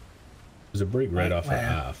 There's a brig right off of Where?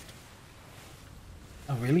 aft.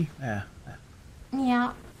 Oh really? Yeah.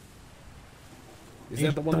 Yeah. Is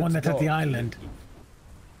that the one, that's at the island?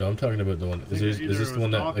 No, I'm talking about the one. Is this the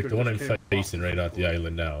one that, like the one I'm facing right off the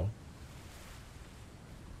island now?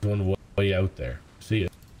 The one way out there. See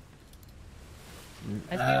it?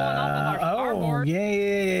 I see one off of our Oh starboard.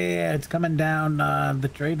 yeah. It's coming down the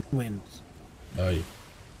trade winds. Oh yeah.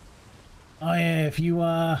 Oh yeah. If you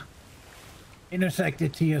intersect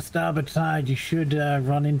it to your starboard side, you should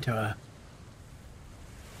run into her.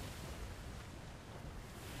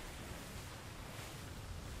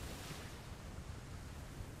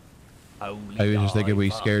 I was just thinking we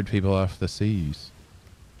scared people off the seas.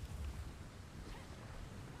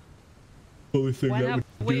 Only thing When that have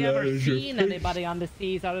would we do that ever is your seen face. anybody on the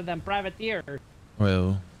seas other than privateers?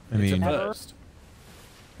 Well, I It's a mean, first.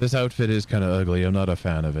 this outfit is kind of ugly. I'm not a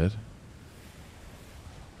fan of it.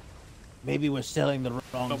 Maybe we're selling the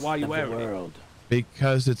wrong But why are you side of the wearing it? world.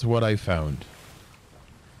 Because it's what I found.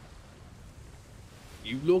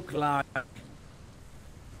 You look like.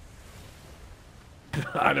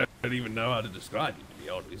 I don't even know how to describe you, to be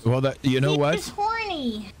honest. Well, that you know He's what?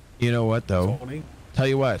 horny. You know what though? Horny. Tell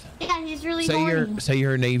you what. Yeah, he's really Say horny.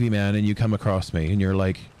 you're a Navy man and you come across me and you're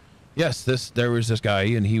like, yes, there was this guy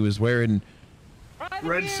and he was wearing.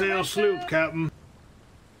 Red sail sloop, Captain.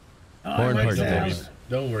 More important.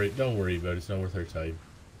 Don't worry about it. It's not worth our time.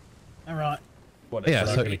 All right. What, Yeah, We're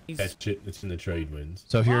so- not gonna catch it. It's in the trade winds.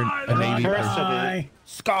 So if you're a Navy person, Bye.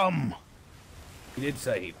 Scum. He did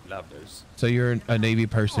say he loved us. so you're a Navy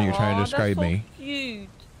person, you're trying to describe me. Cute.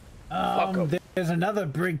 There's another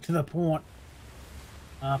brig to the port.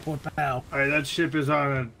 Port Bow. Alright, that ship is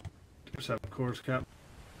on a course, Captain.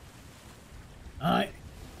 Alright.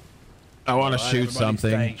 I want to shoot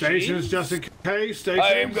something. Stations, just in case. Stations.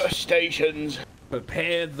 I've got stations.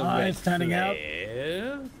 Prepare the Alright, red it's turning out.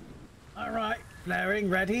 flare. Alright. Flaring,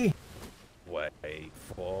 ready. Wait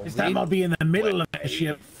for This time I'll be in the middle of the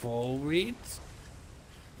ship. For it.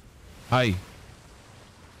 Hi.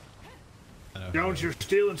 Jones, you're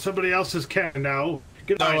stealing somebody else's cannon now.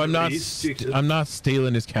 Get No, behind I'm the not. beast. I'm not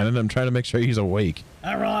stealing his cannon. I'm trying to make sure he's awake.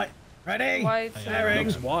 Alright. Ready. White. Flaring.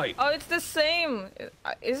 Looks white. Oh, it's the same.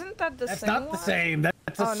 Isn't that the That's same not the one? same.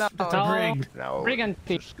 That's a, Oh, no. that's a brig. No.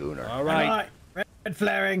 Brigantine. Schooner. All right. Alright. Red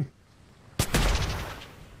flaring.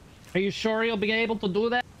 Are you sure you'll be able to do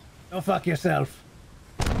that? Go fuck yourself.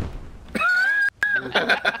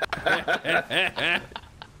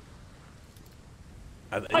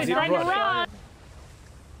 Is He's it trying to running? run.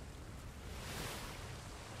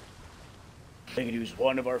 I could use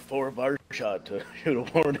one of our 4-bar shot to shoot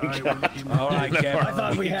a warning shot. All right, Kevin. I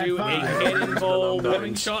thought we had do a 5. cannonball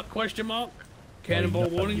warning shot? Question mark. Cannonball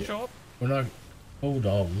not warning yet. shot. We're not. Hold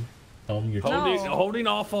on. You're Holding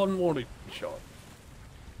off on warning shot.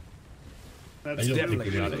 I That's don't think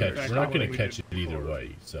definitely we're gonna not catch. We're not gonna catch it either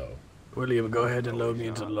way. So. William, go ahead and load me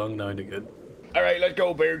into the long nine again. All right, let's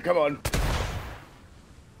go, Beard. Come on.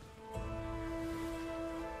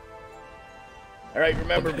 All right,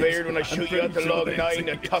 remember, Beard, when I shoot you out the log 9,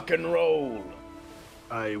 a tuck and roll.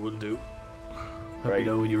 I will do. Let Right. me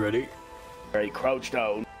know when you're ready. All right, crouch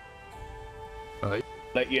down. Right.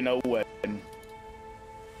 Let you know when.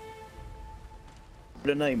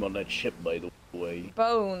 The name on that ship, by the way.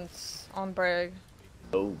 Bones on brig.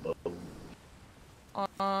 Oh, Bones.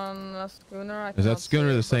 On a schooner. Is that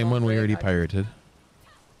schooner the same one we already pirated?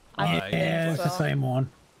 Yeah, it's the same one.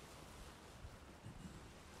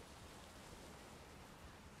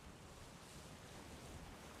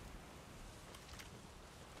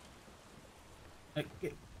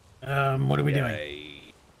 Okay. What are we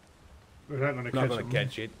doing? We're not gonna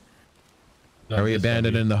catch it. Are we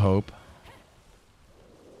abandoning the hope?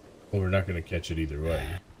 Well, we're not going to catch it either way.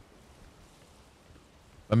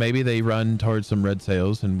 But maybe they run towards some red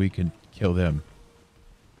sails and we can kill them.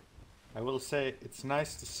 I will say it's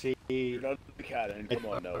nice to see. Come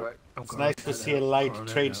on now. It's nice to see a light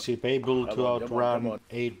trade ship able to outrun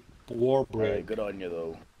a war brig. Good on you,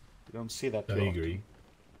 though. You don't see that. I agree.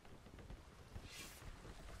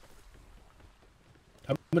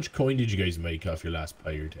 How much coin did you guys make off your last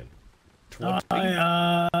pirate? 20.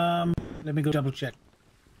 Let me go double check.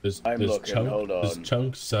 Does hold on.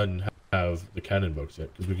 Chunk's son have the cannon box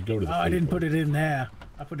yet? Because we could go to the. I didn't put it in there.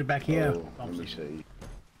 I put it back here. Let me see.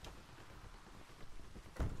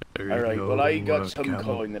 Alright, well I got some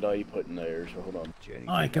coin that I put in there, so hold on.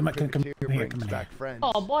 Alright, come here.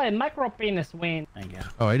 Oh boy, micro penis win.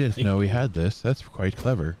 Oh, I didn't know we had this. That's quite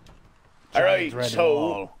clever. Alright,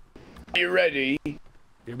 so are you ready?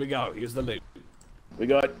 Here we go. Here's the loot. We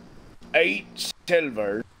got 8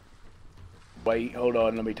 silver. Wait, hold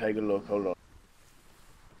on, let me take a look, hold on.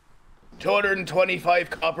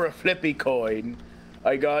 225 copper, a flippy coin.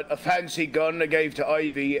 I got a fancy gun I gave to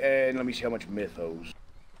Ivy, and let me see how much mythos.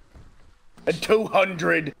 And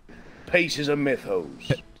 200 pieces of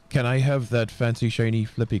mythos. Can I have that fancy shiny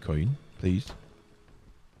flippy coin, please?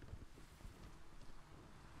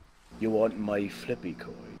 You want my flippy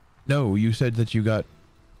coin? No, you said that you got...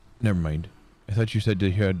 Never mind. I thought you said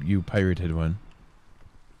that you pirated one.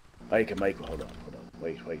 I can make... Hold on.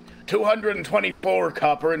 Wait. 224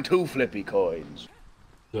 copper and 2 flippy coins.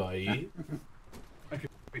 I can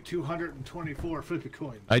make 224 flippy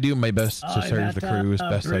coins. I do my best to serve the crew as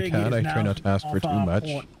best I can. I try not to ask for too much.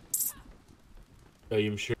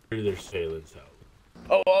 I'm sure they're sailing south.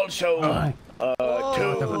 Oh, also...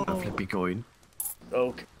 flippy coin.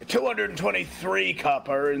 Okay. 223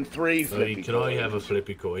 copper and 3 flippy coins. Can I have a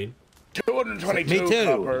flippy coin? 222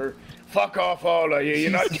 copper. Fuck off, all of you.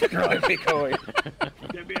 You're not getting a flippy coin.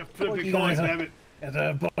 Get me a flippy coin, damn it. There's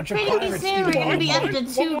a bunch of Pretty pirates. soon we're gonna be up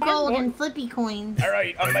to 2 gold and flippy coins.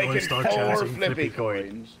 Alright, I'm making 4 flippy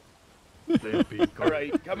coins.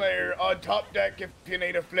 Alright, come here. On top deck if you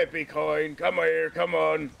need a flippy coin. Come here, come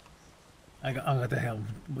on. I got the helm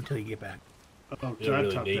until you get back. Oh, You don't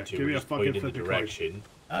really need to. Give me a Just fucking point in the flippy direction.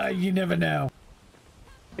 You never know.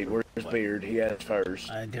 Hey, where's Beard? He has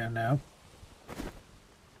first. I don't know.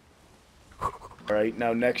 Alright,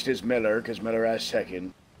 now next is Miller, because Miller has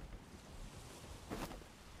second.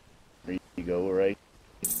 There you go, alright.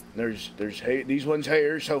 There's these ones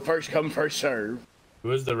here, so first come, first serve. Who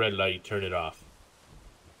has the red light? Turn it off.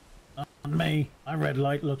 On me, my red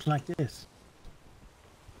light looks like this.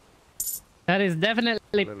 That is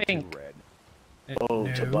definitely pink. Oh,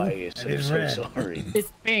 No, Tobias, it I'm is so red. sorry.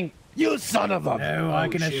 It's pink. You son of a... No, I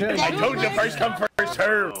can assure you. I told you first come, first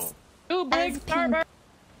serve. Two big starboard.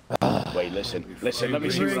 Wait, listen, let me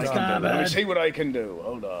see what I can do. Let me see what I can do.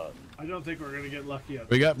 Hold on. I don't think we're gonna get lucky on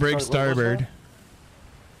We got brig starboard.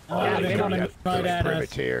 They're coming right at us.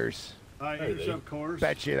 Privateers. Here's of course.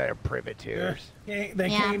 Bet you they're privateers. They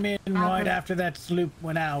came in right after that sloop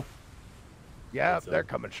went out. Yeah, they're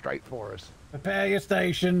coming straight for us. Prepare your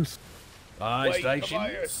stations. Aye, Wait, stations.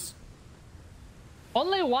 Tobias.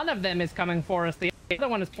 Only one of them is coming for us. The other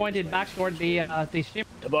one is pointed back toward the ship.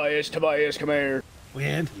 Tobias, come here.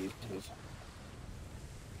 Weird.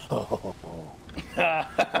 Oh.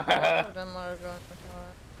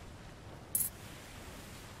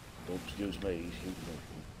 Excuse me.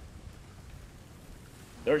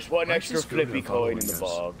 There's one extra flippy coin in the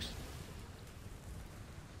box.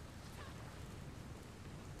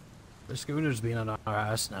 The schooner's been on our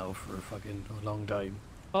ass now for fucking a long time.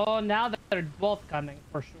 Oh, now they're both coming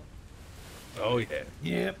for sure. Oh yeah.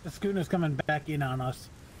 Yep, the schooner's coming back in on us.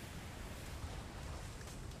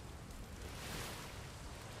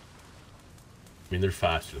 I mean, they're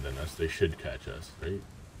faster than us. They should catch us, right?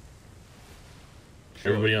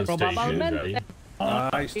 Everybody on station, right?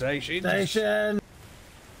 Aye, station. Station.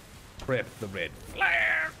 Prep the red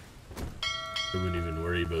flare. We wouldn't even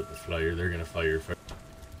worry about the flyer. They're gonna fire first.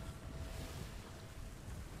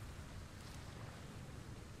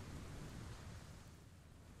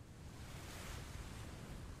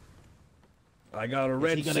 I got a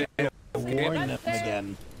red sail. join them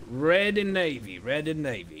again. Red and navy. Red and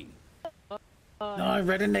navy. No,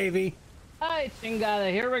 red and navy. Alright,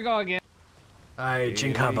 Chingada, here we go again. Aye,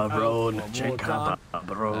 Chinkaba Road. Chinkaba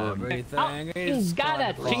Road. Everything is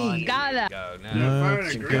Chingada.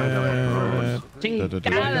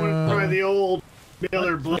 Try the old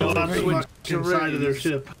Miller blow up inside of their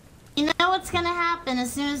ship. You know what's gonna happen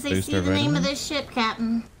as soon as they see the name of this ship,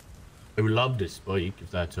 Captain. I would love this spike if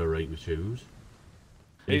that's alright with shoes.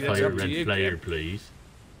 Hey, Fire red flare, please.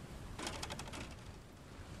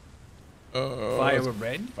 Fire with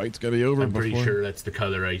red. Fight's gotta be over. I'm pretty sure that's the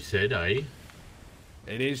color I said, aye.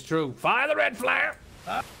 It is true. Fire the red flare.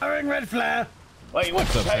 Firing red flare. Wait, what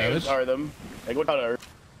colors are them? Like what color?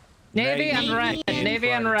 Navy and red. Navy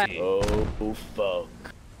and red. Oh fuck.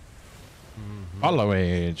 Hollow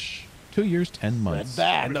Age. 2 years, 10 months.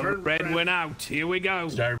 And the red went out. Here we go.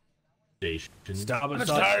 Starboard station. Starboard.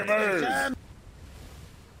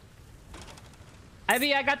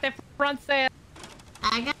 Ivy, I got the front sail.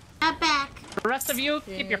 I got back. The rest of you,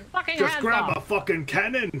 keep your fucking Just hands grab off. a fucking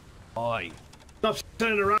cannon. Aye. Stop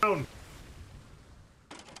standing around.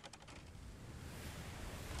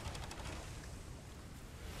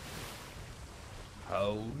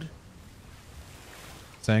 Hold.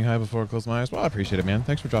 Saying hi before I close my eyes. Well, I appreciate it, man.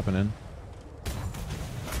 Thanks for dropping in.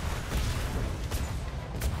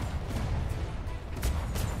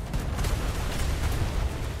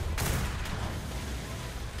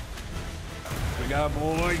 We go,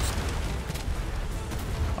 boys.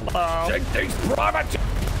 Hello. Take these private.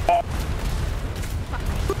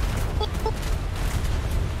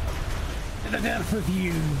 Enough with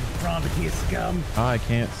you, privateer scum. I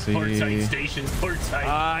can't see. Portside stations, portside.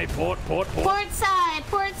 Aye, port. Port side,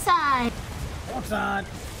 port side. Port side.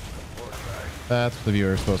 That's what the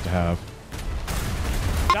viewer is supposed to have.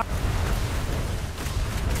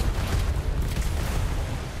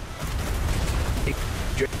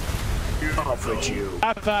 Off with you.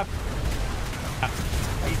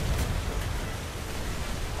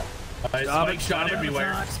 Spike shot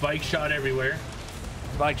everywhere. Spike shot everywhere.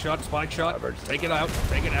 Spike shot. Take it out.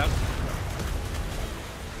 Take it out.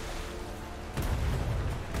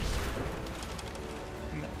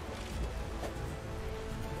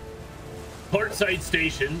 Portside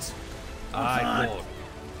stations. Aye, port.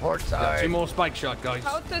 Port side. 2 more spike shot, guys.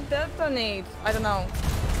 How to detonate? I don't know.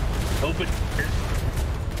 Open.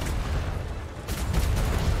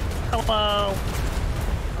 Hello.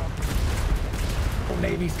 Oh,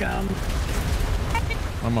 Navy scum.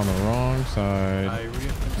 I'm on the wrong side.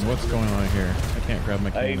 What's going on here? I can't grab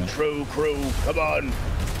my cannon. Hey, true crew, come on.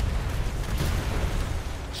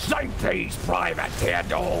 Sink these privateer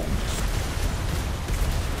dogs.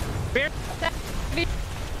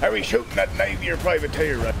 Are we shooting at Navy or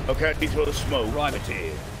privateer? Right? Okay, he's with the smoke.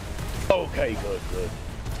 Privateer. Okay, good.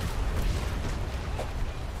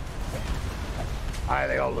 Aye,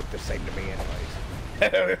 they all look the same to me anyways.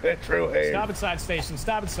 True here. Starboard side station.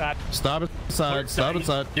 Starboard side. Starboard side. Starboard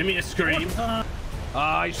side. Give me a scream.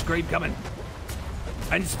 Aye, scream coming.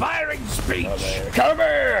 Inspiring speech. Come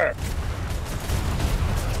here.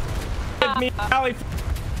 Give me alley.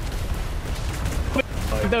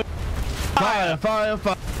 Fire.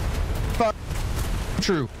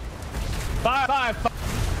 True. Fire.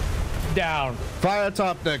 Down. Fire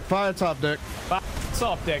top deck. Fire soft deck. Fire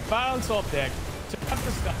on soft deck.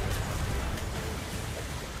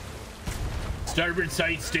 Starboard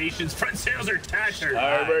side stations. Front sails are tattered.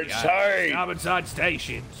 Starboard side. Starboard side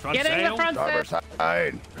stations. Front Get in sail. the front Starboard sail.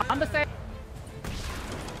 side. On the sail.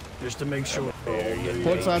 Just to make sure.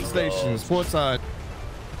 Port side stations. Port side.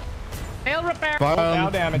 Sail repair. Bow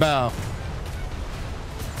damage. Bow.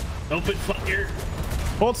 Open fire.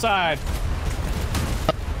 Port side.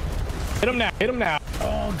 Hit him now.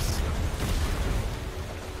 Dogs.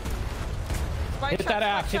 Hit that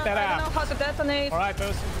aft. I don't know how to detonate. All right,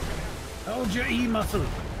 boys. Hold your E muscle.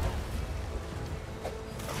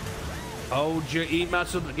 Hold your E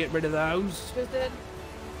muscle to get rid of those. Just did.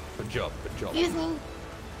 Good job. Excuse me.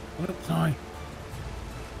 Oops, sorry.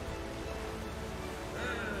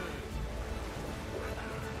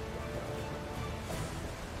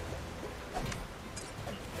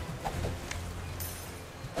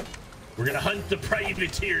 We're gonna hunt the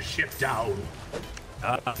privateer ship down.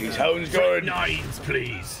 These hounds good. Nines,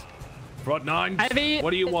 please. Front nines. Ivy,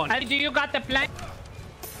 What do you want? Ivy, do you got the plank?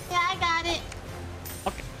 Yeah, I got it.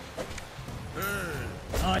 Okay.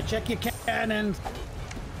 All right, check your cannons.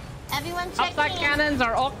 Everyone check Upside in. cannons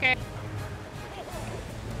are okay.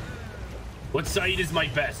 What side is my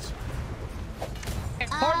best?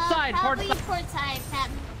 Port side. Probably port side,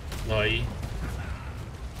 Captain. Aye.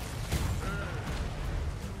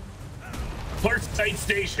 Port side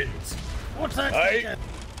stations. What's that? Hey.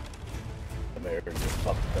 American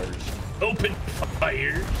fuckers. Open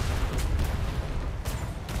fire.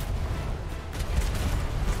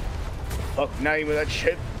 Fuck name of that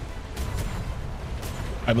shit.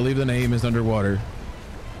 I believe the name is underwater.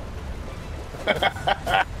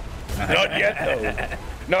 Not yet, though.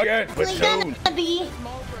 Not yet, but soon.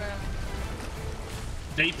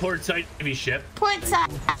 Stay port side Navy ship. Port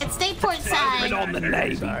side. Stay port side. on the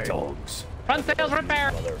Navy dogs. Front sails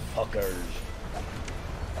repair. Motherfuckers.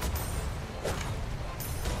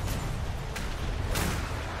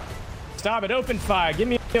 Stop it. Open fire. Give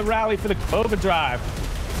me a rally for the overdrive.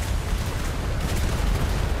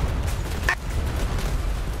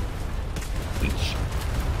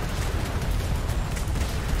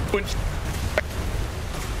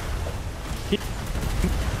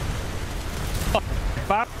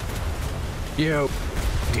 Yo,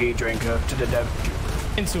 tea drinker to the devil.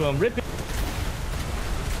 Into him. Rip it.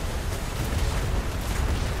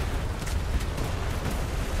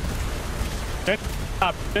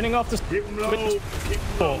 Stop. Turning off the. Keep them low. Keep them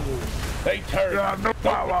low. They turn. Yeah, no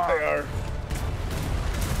power. They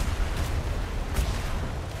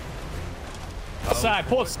are. Side.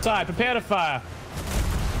 Port side. Prepare to fire.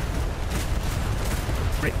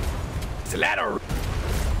 It's a ladder.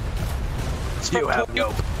 You have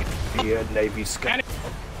no idea, Navy scout.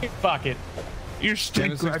 Fuck it. You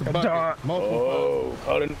stink like a dog. Oh,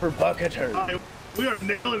 calling for bucketers. We are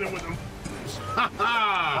nailing it with them.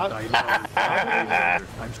 How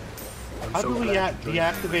do we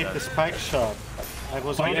deactivate the spike shot? I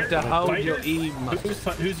was You have to hold your E.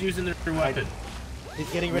 Who's using their weapon? He's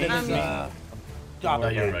getting rid of his. No,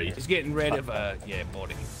 you're right. He's getting rid of yeah,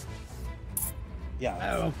 body.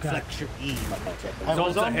 Yeah. Flex your E. I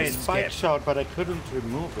was on the spike shot, but I couldn't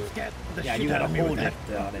remove it. Yeah, you gotta hold it.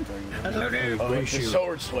 Gray The shield.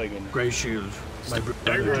 sword swinging. Gray shield. My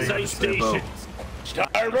Darkside station.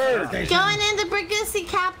 Starboard. Going in the Brigussi,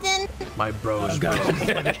 Captain. My bros.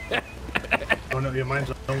 Oh no, yeah,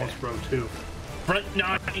 mine's almost broke too. Front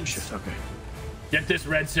nines. Okay. Get this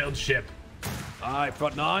red-sailed ship. Aye,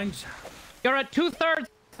 front nines. You're at 2/3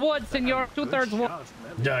 wood, senor. 2/3 wood.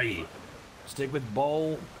 Die. Stick with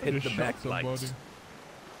bowl. Hit the back lights.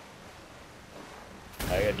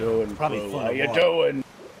 How you doing, Probably crew? full How of you water. doing?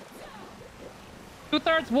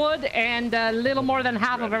 2/3 wood and a little more than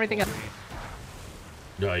half of everything else.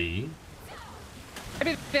 Die.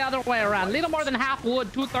 Maybe the other way around. Little more than half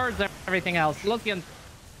wood, 2/3 everything else. Looking.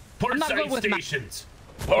 Port I'm not side good with stations.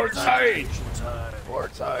 Port side.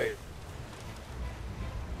 Port side.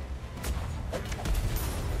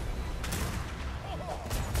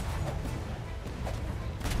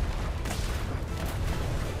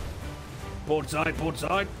 Port side, port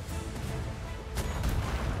side.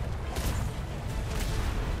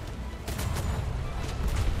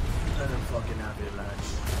 Let him fucking have it,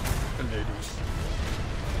 lads. And ladies.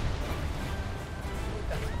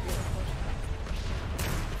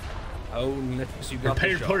 Oh, unless you got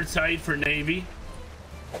Prepare the shot. port side for Navy.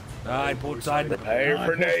 Aye, port side. Prepare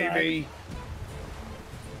for Navy.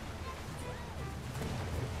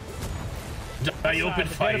 Die, open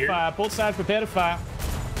fire. Port side. Prepare to fire.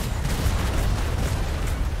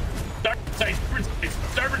 Darkside,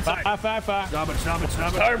 starboard side. Fire. Stop it.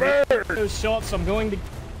 Starboard. Those shots. I'm going to.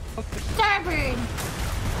 Starboard.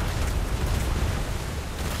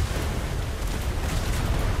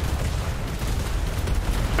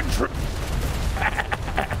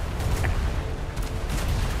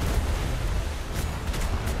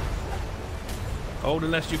 Hold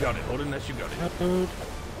unless you got it.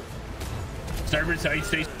 Starboard side,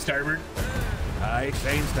 stay starboard. Aye,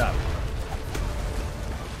 staying stop.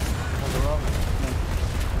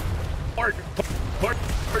 Port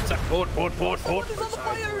side. Port.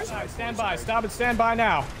 Stand by. Stop it. Stand by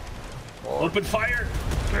now. Open fire.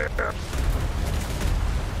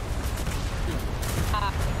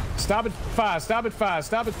 Stop it. Fire. Stop it. Fire.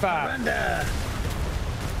 Stop it. Fire.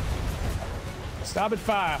 Stop it.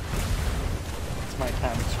 Fire. It's my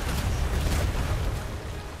pants.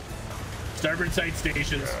 Starboard side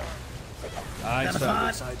stations. Aye,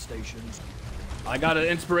 starboard Side stations. I got an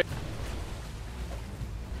inspiration.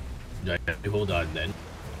 Yeah, hold on then.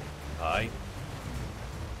 Aye.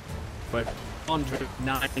 But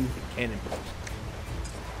 109 cannonballs.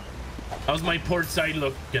 How's my port side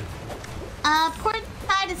looking? Port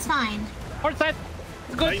side is fine. Port side.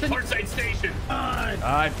 Good. Port side station.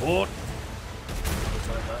 Aye, port.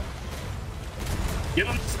 Give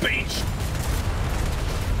him speech.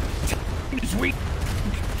 Sweet.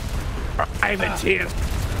 Privateers.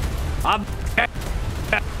 I'm.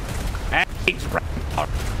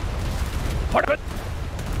 Part of it.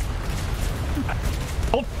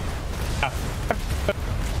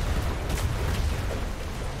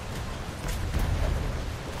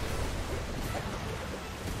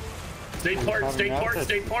 Stay port, stay port,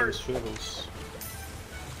 stay port.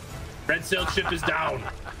 Red sail ship is down.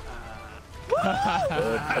 Put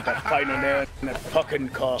that final nail in that fucking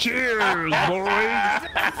coffin. Cheers, boys!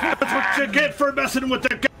 That's what you get for messing with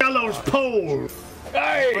the gallows pole!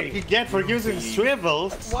 Hey! What you get for using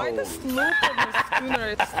swivels? Why the snoop on the schooner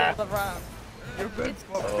is still around? It's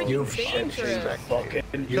freaking dangerous.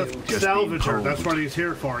 Salvage her. That's what he's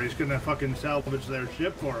here for. He's gonna fucking salvage their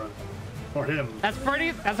ship for us. For him. That's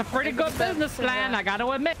a pretty good business plan, I gotta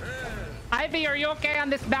admit. Ivy, are you okay on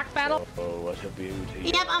this back panel? Oh, what a beauty.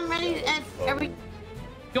 Yep, I'm ready. Are we...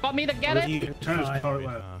 You want me to get it?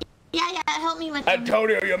 Yeah, help me with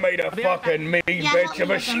Antonio, you made a fucking mean bitch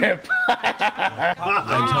of a ship.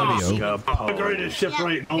 Antonio. The greatest ship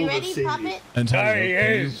right in all the sea. Antonio,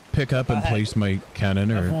 can you pick up and place my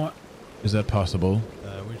cannon, or is that possible?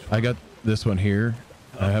 I got this one here.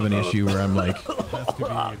 I have an issue where I'm like...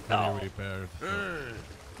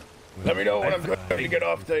 Let me know when I'm going to get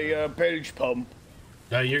off the bilge pump.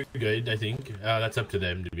 No, you're good, I think. That's up to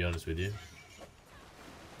them, to be honest with you.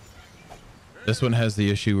 This one has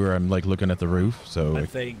the issue where I'm like looking at the roof, so I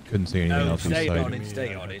couldn't see anything else Stay inside. on it,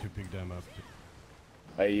 stay on it.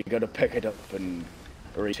 Hey, you gotta pick it up and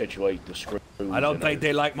resituate the screws. I don't think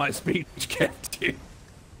they like my speech, Captain.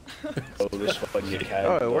 Oh, this one you can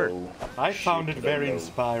Oh, it go. worked. I found it very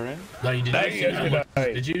inspiring. No,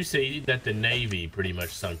 did you see that the Navy pretty much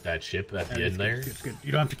sunk that ship at the end there? It's good.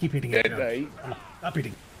 You don't have to keep hitting it. Did they? Stop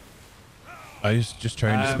hitting. I was just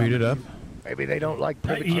trying to speed it up. Maybe they don't like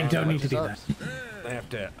You don't need to do that. They have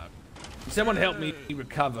to. Someone help me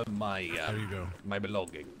recover my my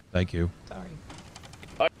belongings. Thank you.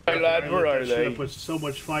 Sorry. Hey lad, where are they? Ship with so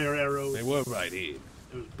much fire arrows. They were right here.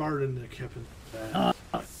 It was burning the Captain.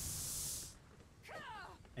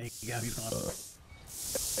 There you go. He's gone.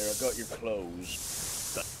 There, I got your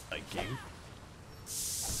clothes. Thank you.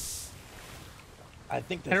 I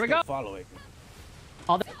think There they're we still go. following.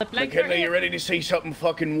 All the planks are McKinley, you here. ready to see something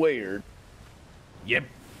fucking weird? Yep.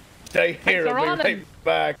 Stay here, are I'll on be right and-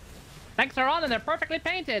 back. Planks are on and they're perfectly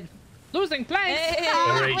painted. Losing planks.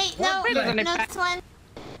 Wait, no, this one.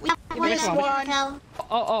 We have one Which that one? fell.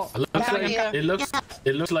 Oh.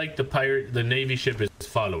 It looks like the Navy ship is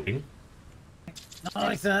following.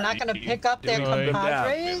 Not gonna pick up their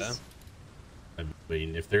compadres? I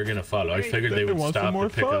mean, if they're gonna follow, I figured they would stop to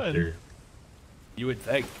pick up their... You would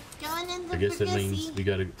think. Going in the I guess that means we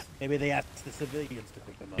gotta... Maybe they asked the civilians to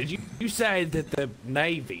pick them up. Did you say that the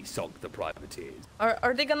Navy sunk the privateers?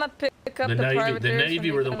 Are they gonna pick up the The privateers?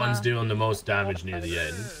 Navy were the ones doing the most damage near the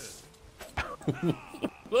end.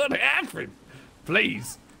 What happened?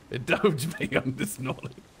 Please, indulge me on this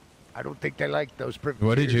knowledge. I don't think they like those privileges.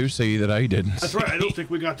 What did you see that I didn't That's right. I don't think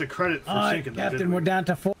we got the credit for sinking them, did Captain, we? we're down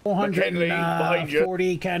to McKinley, behind you.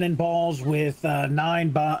 440 cannonballs with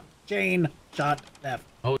 9 chain shot left.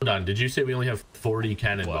 Hold on, did you say we only have 40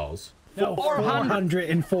 cannonballs? No,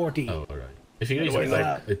 440. Oh, alright. If you guys would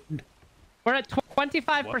like... We're at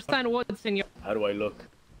 25% wood, senor. How do I look?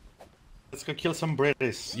 Let's go kill some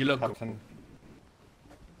British. You look... Captain.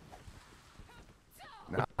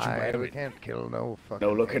 Nah, we can't kill no fucking.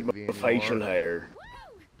 No, look at my Navy facial anymore. hair.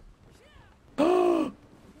 I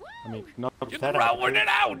mean, not You're that growing it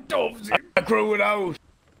out, Dovesy. I grew it out.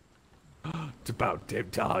 It's about damn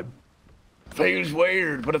time. Feels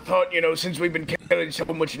weird, but I thought, you know, since we've been killing so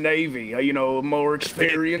much Navy, you know, I'm more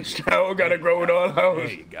experienced now. I gotta grow it all out. There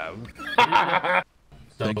you go.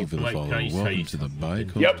 Thank you for the follow. Welcome to the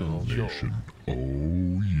Bi-Coastal Nation. Oh,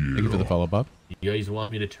 yeah. Thank you for the follow, Bob. You guys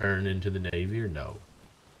want me to turn into the Navy or no?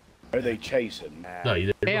 Are they chasing? No,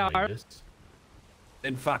 they're They behind are. us.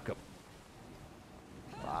 Then fuck them.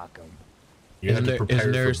 Fuck 'em. You have to prepare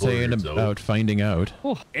Isn't there for a saying borders, though. about finding out?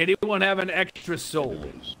 Anyone have an extra soul?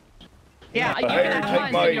 Yeah, you Here, can take have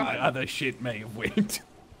one. mine. senor. Other shit may have went.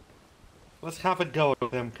 Let's have a go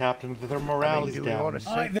with them, Captain. Their morale is do we down. want to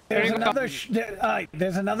say?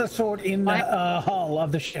 There's another sword in the hull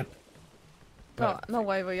of the ship. No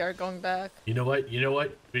way we are going back. You know what?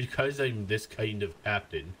 Because I'm this kind of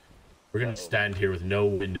captain, we're gonna stand here with no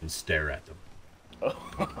wind and stare at them.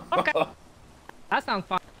 Okay. That sounds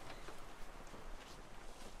fun.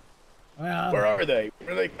 Well, Where are they?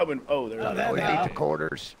 Where are they coming? Oh, they're We need the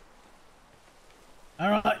quarters.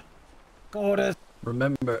 all right. Quarters.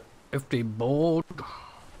 Remember, if they board,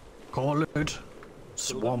 call it,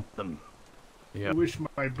 swamp them. I Yeah, wish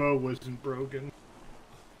my bow wasn't broken.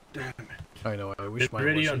 Damn it. I know. I wish They're mine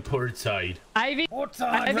ready was. on port side. Ivy, Paul.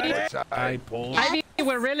 Ivy,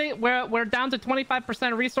 we're down to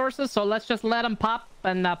 25% resources, so let's just let them pop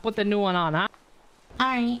and put the new one on, huh? All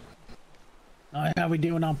right. How we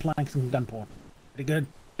doing on planks and gunpowder? Pretty good.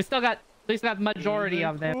 We still got at least that majority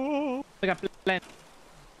of them. We got plenty.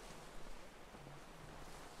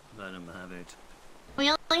 Let him have it. We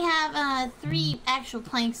only have 3 actual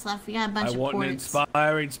planks left. We got a bunch I of want an ports.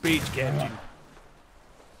 inspiring speech, Captain.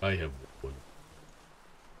 I have one.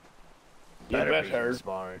 You better.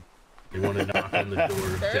 You want to knock on the door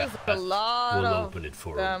of There's death? a lot We'll of open it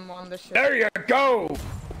for them him. on the ship. There you go.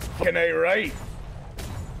 Fucking A right.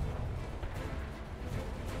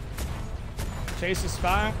 Chase is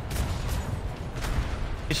fine.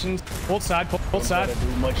 Both side, both side. Don't do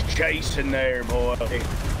much chasing there, boy.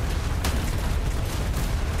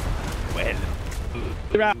 Well,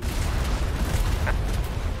 You're out.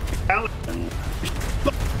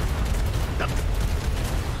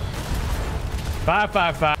 Five.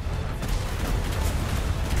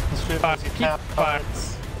 Keep fire.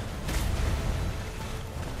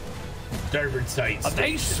 Starboard sight. Are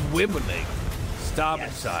they swiveling?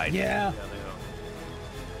 Starboard side. Yeah.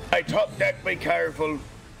 Hey, top deck, be careful.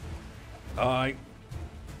 Alright.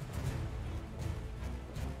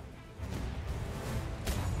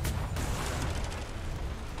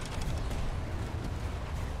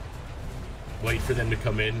 Wait for them to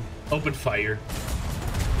come in. Open fire.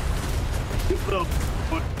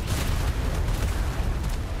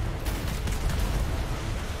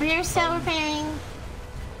 We're still repairing.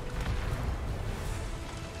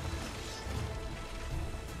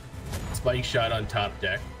 Spike shot on top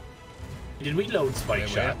deck. Did we load spike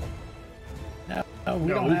shot? No, we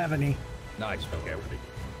don't have any. Nice. Okay.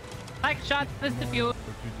 Like shot, Mr. Fuel.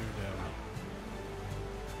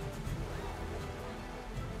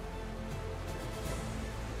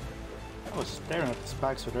 I was staring at the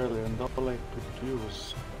spikes earlier, and all I could do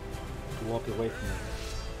was to walk away from it.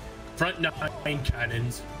 Front 9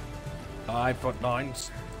 cannons. Aye, front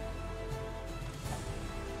 9s.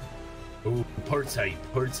 Ooh, port side.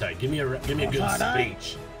 Give me a good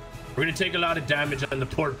speech. We're gonna take a lot of damage on the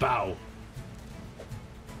port bow.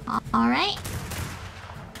 All right.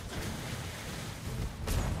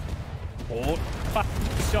 Port.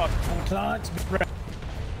 Shot.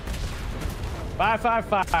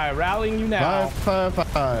 Fire. Rallying you now. Fire.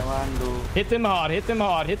 Hit them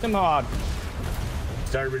hard.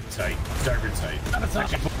 Starboard sight. Starboard.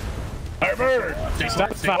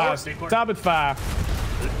 Stop at fire.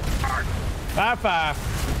 Fire.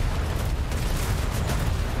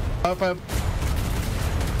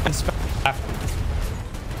 It's fire.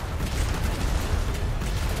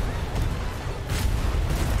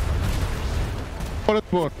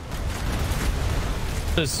 Port.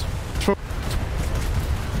 This.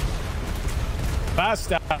 Fire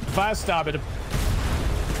stop it.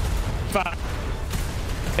 Fire.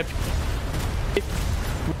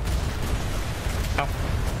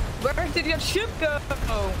 Where did your ship go?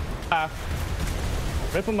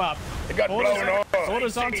 Rip them up. It got blown off.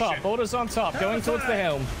 Orders on top. Going towards the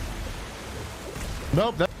helm.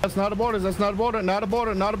 Nope, that's not a border. Not a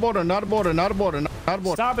border.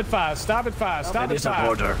 Stop at fire. It is a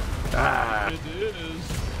border. It is.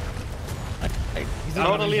 He's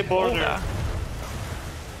totally a border.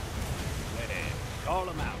 Call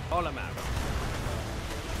him out.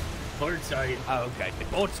 Port side. Oh, okay.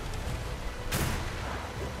 Port.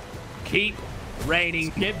 Keep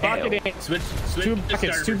raining. Get bucketed. Switch Two to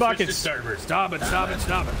buckets. starboard, switch to starboard. Stop it.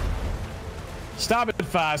 Stop at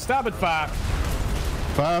fire.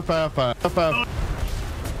 Fire.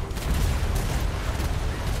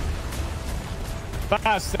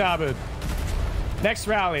 Fire starboard. Next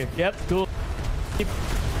rally. Yep, cool.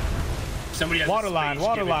 Somebody has water a line.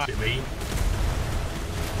 speech, give it to me.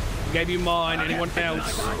 Gave you mine. Anyone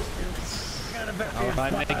else? All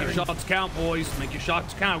right, make your shots count, boys. Make your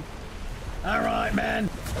shots count. All right, man.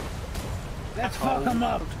 Let's fuck them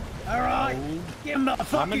up. All right. Give them the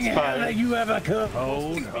fucking hell that you ever could.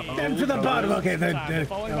 Them to the bottom. Okay, they're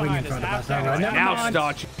going in front of us. All right, now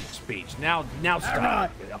start your speech. Now start. All right.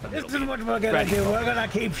 This is what we're gonna do. We're gonna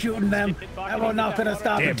keep shooting them, and we're not gonna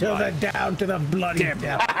stop until they're down to the bloody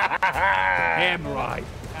death. Damn right.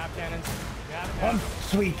 Half cannons.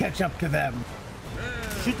 Once we catch up to them.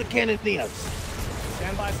 Shoot the cannoneers.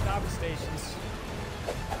 Stand by starboard stations.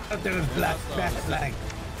 There's black flag.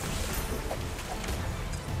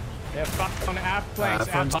 They're fucked on aft planks.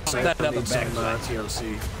 Front aft side needs some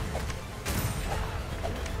TLC.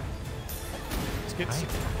 Let's get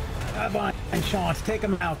Come on, and Sean, take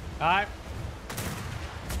them out. Alright.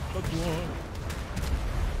 Good one.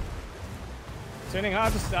 Turning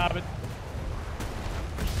hard to starboard.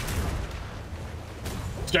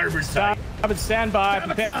 Starboard side. Starboard standby.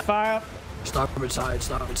 Prepare fire. Starboard side.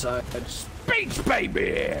 Speech,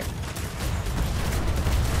 baby.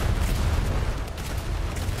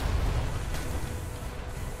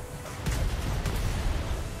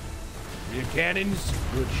 cannons,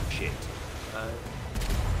 good shit.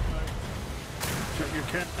 Check your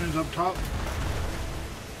cannons up top.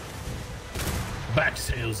 Back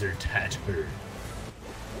sails are tattered.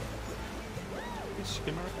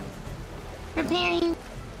 Preparing.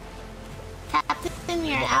 Captain,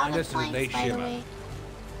 you're out of planks, by the way.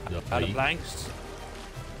 Out of planks?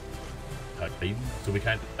 So we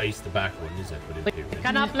can't place the back one, is it? We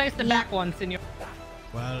cannot place the back one, senor.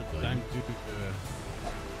 Well, time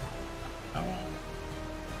to...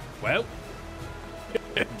 Well...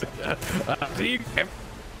 See you,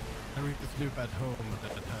 I read the sloop at home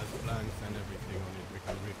that has planks and everything on it. We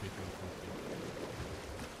can refit on something.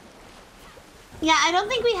 Yeah, I don't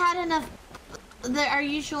think we had enough... our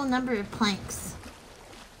usual number of planks.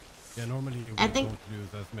 Yeah, normally we don't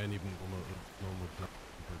use as many normal planks.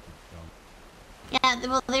 Yeah,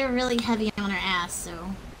 well, they were really heavy on our ass, so...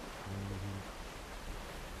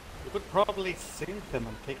 You could probably sink them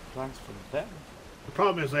and take planks from them. The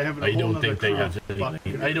problem is they have I don't think they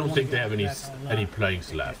have any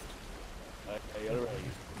planks left.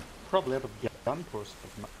 Probably have a gun course.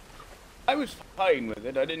 I was fine with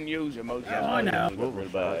it. I didn't use it most of the time. I know. It was real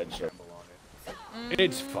bad, so.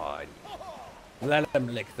 It's fine. Let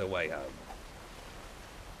them lick the way home.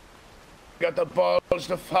 Got the balls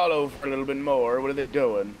to follow for a little bit more. What are they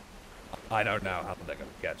doing? I don't know how they're gonna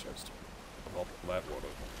catch us. That water.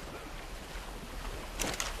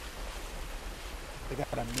 They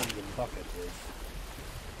got a million buckets.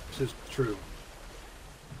 This is true.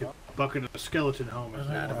 A bucket of skeleton home is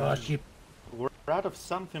We're out of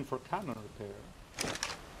something for cannon repair.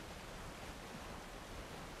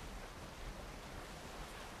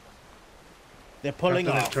 They're pulling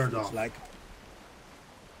off. Turned off. Like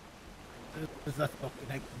Is that fucking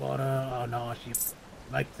like water? Oh no, she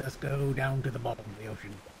makes us go down to the bottom of the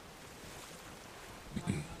ocean.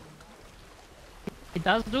 It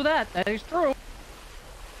does do that. That is true.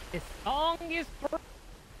 This song is true.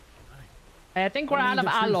 I think we're out of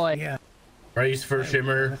alloy. Yeah. Brace for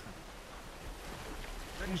Shimmer.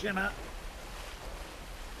 Shimmer.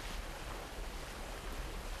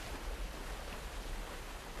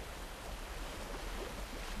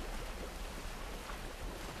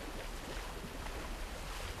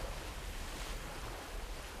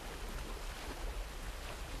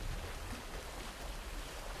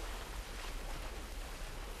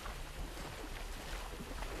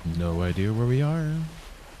 No idea where we are.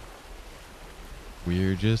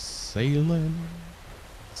 We're just sailing,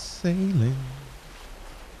 sailing,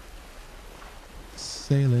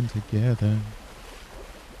 sailing together.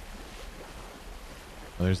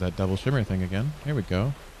 Oh, there's that double shimmer thing again. Here we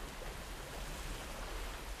go.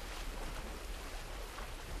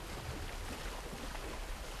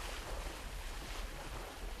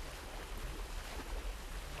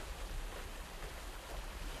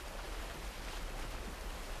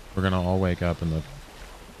 We're gonna all wake up and the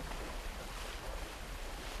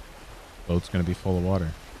boat's gonna be full of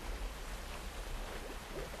water.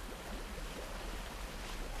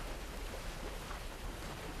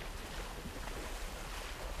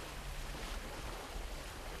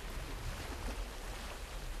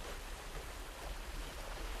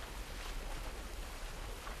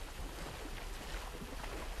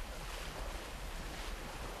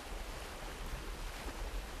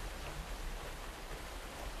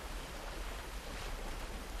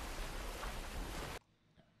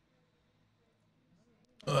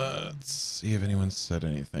 Let's see if anyone's said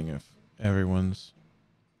anything. If everyone's...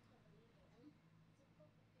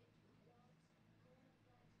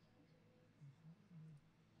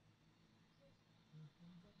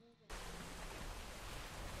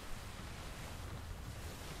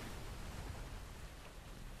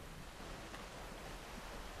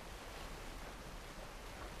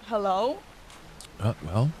 Hello?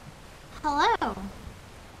 Well, Hello.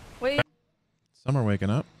 Wait. some are waking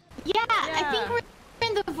up. Yeah, I think we're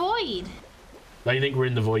in the void. I think we're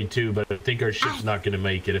in the void too, but I think our ship's not going to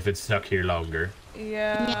make it if it's stuck here longer.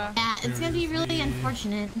 Yeah. Yeah, it's gonna be really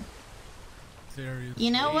unfortunate. Seriously.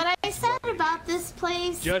 You know what I said about this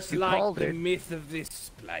place? Just like the myth of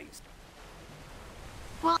this place.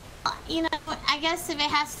 Well, you know, I guess if it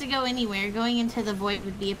has to go anywhere, going into the void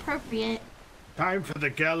would be appropriate. Time for the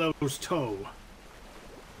gallows toe.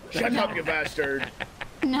 Shut up, you bastard.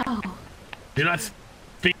 No. Do not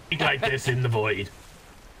speak like this in the void.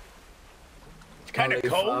 It's kind of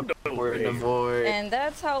cold over in the here. void. And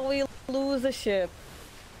that's how we lose a ship.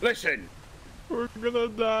 Listen. We're gonna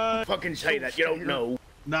die. Fucking say that. You don't know.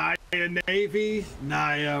 Nigh a navy,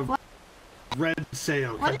 nigh a red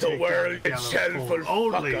sail. What? The world itself will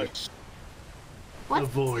only fuck us. the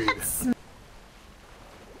void.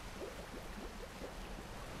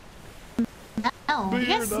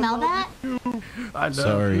 smell that?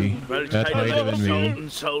 Sorry. That might have been Salt me.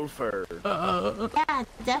 and sulfur. Yeah,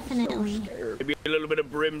 definitely. Maybe a little bit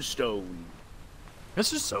of brimstone.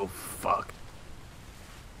 This is so fucked.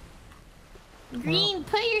 Green,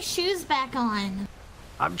 put your shoes back on.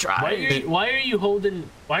 I'm trying. Why are you holding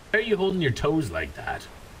your toes like that?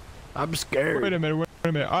 I'm scared. Wait a minute,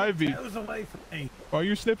 Ivy. Toes away from me. Why are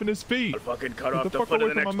you sniffing his feet? I'll fucking cut Get off the the fuck foot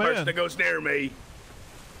of away the from next my person man. that goes near me.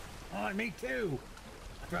 Oh, me too.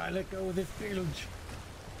 Try to let go of this bilge.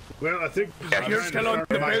 Well, I think Yeah, you're still on the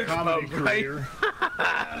bilge pump, right?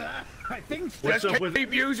 I think so. Just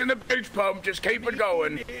keep using the bilge pump. Just keep it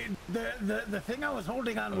going. The thing I was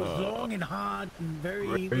holding on was long and hard and very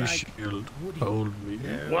Ray like Shield, woody. hold me.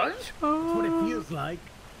 What? That's what it feels like.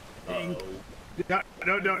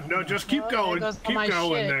 No, just keep going. goes Keep my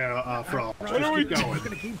going shit. there, Frog. Right, Just keep it's going.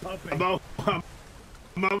 gonna keep pumping.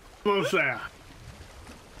 I'm almost there.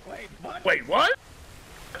 Wait, what? Wait, what?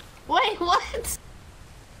 Wait, what?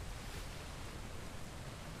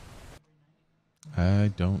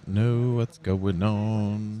 I don't know what's going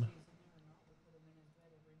on.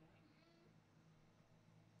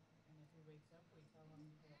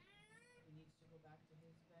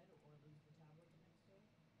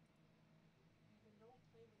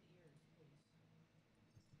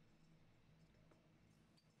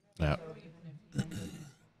 Yeah.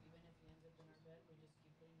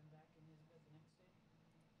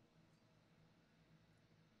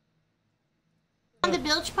 On the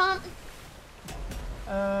bilge pump?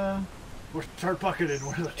 We're start bucketing.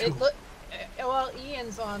 Where are the two? Well,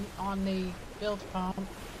 Ian's on the bilge pump.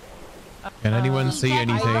 Can anyone see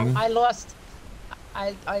anything? I lost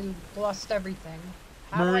everything.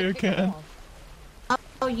 How do I Maria pick it can. off?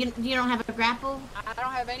 Oh, you don't have a grapple? I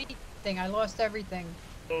don't have anything. I lost everything.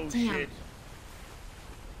 Oh Damn. shit.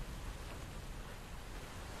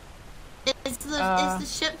 Is the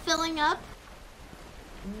ship filling up?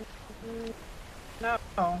 No.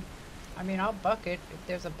 I mean, I'll bucket if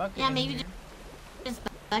there's a bucket. Yeah, in maybe here. just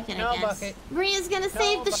bucket, No I guess. bucket. Maria's gonna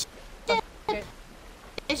save the ship. bucket.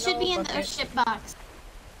 It should No be in the bucket. ship box.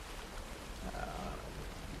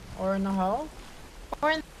 Or in the hull?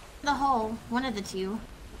 Or in the hole. One of the two.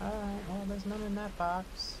 Alright, well, there's none in that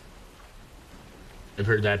box. I've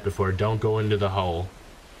heard that before. Don't go into the hole.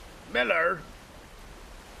 Miller.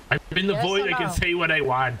 I'm in the Yes void. or I can no? say what I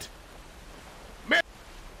want. Miller,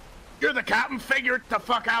 you're the captain. Figure it the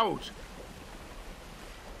fuck out.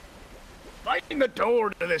 Find the door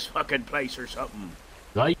to this fucking place or something.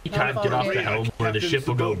 I can't get off the helm where the ship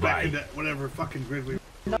will go back by. into whatever fucking grid we.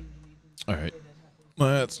 All right.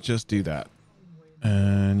 Let's just do that.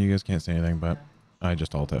 And you guys can't say anything, but I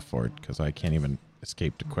just alt F4 because I can't even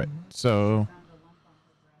escape to quit. So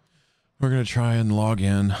we're going to try and log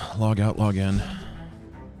in, log out, log in.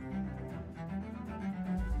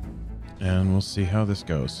 And we'll see how this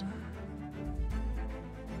goes.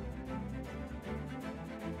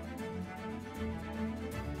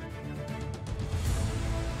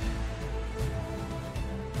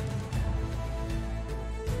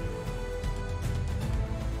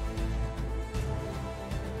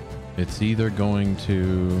 It's either going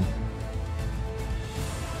to...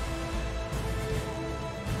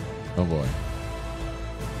 Oh boy.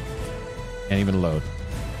 Can't even load.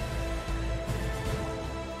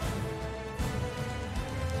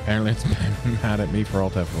 Apparently it's mad at me for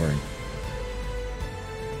alt F4ing.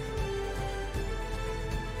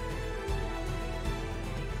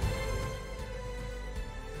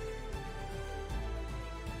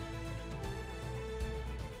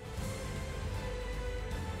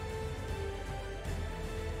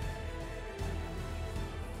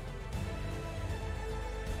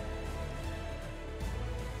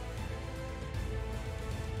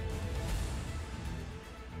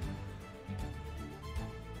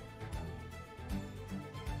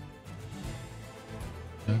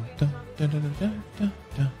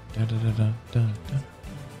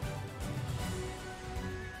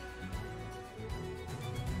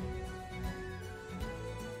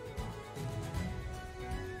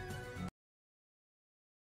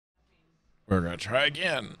 We're gonna try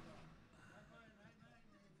again.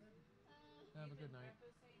 Have a good night.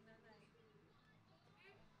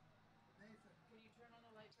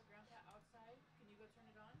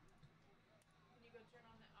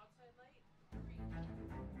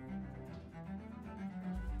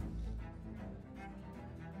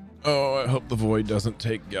 Oh, I hope the void doesn't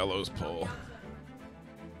take Gallows pull.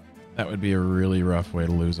 That would be a really rough way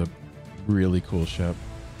to lose a really cool ship.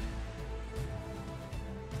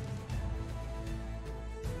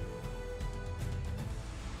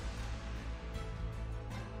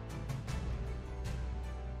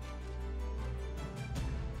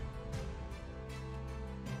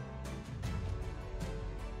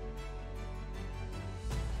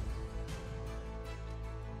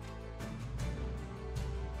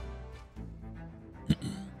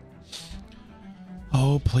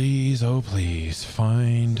 Oh, please,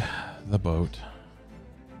 find the boat.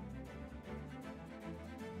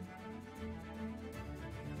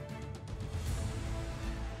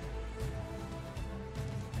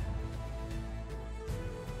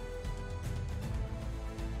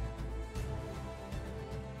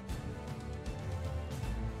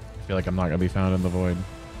 I feel like I'm not going to be found in the void.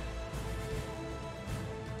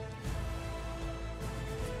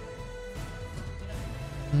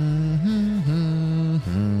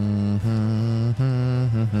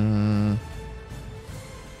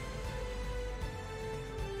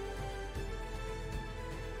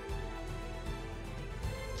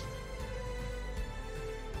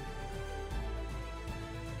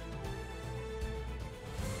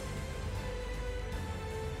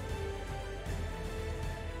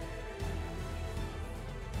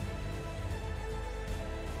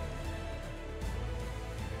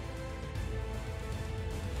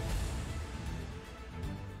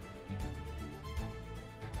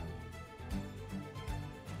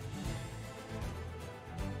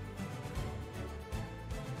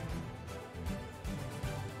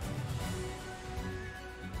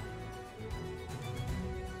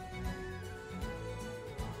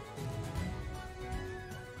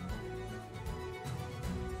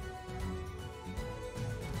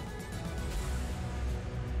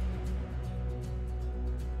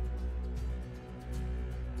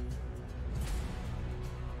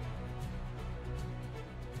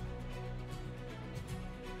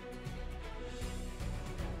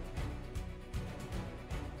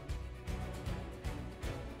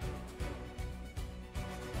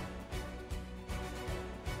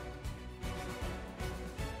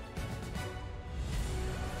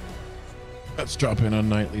 Let's drop in on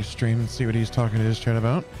Nightly's stream and see what he's talking to his chat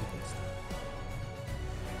about.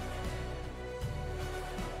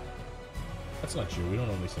 That's not true. We don't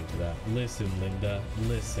only sing to that. Listen, Linda.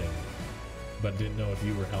 Listen. But didn't know if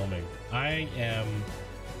you were helming. I am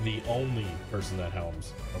the only person that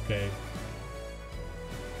helms, okay?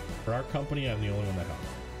 For our company, I'm the only one that helms.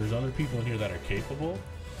 There's other people in here that are capable,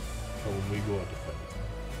 but when we go out to fight,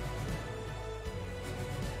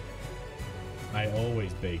 I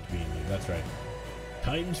always baked bean you. That's right.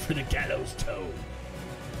 Times for the gallows toe.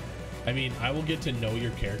 I mean, I will get to know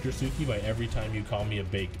your character, Suki, by every time you call me a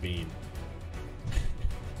baked bean.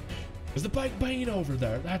 There's the baked bean over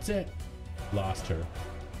there. That's it. Lost her.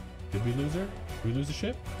 Did we lose her? Did we lose the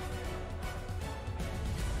ship?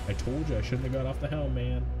 I told you I shouldn't have got off the helm,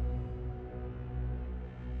 man.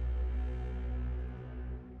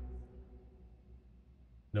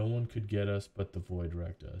 No one could get us, but the void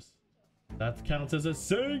wrecked us. That counts as a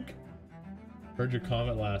sink. Heard your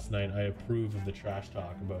comment last night. I approve of the trash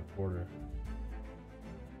talk about Porter.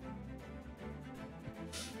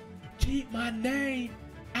 Keep my name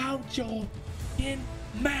out your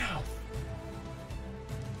mouth.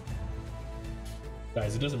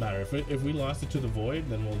 Guys, it doesn't matter. If we lost it to the void,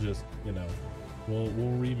 then we'll just, you know, we'll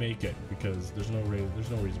remake it because there's no reason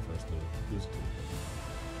for us to lose it.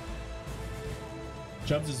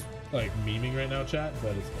 Chubbs is like memeing right now, chat,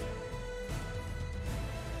 but it's fine.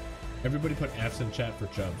 Everybody put F's in chat for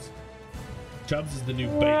Chubbs. Chubbs is the new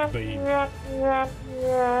baked bean. That's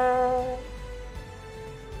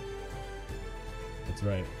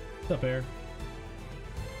right. What's up, Air?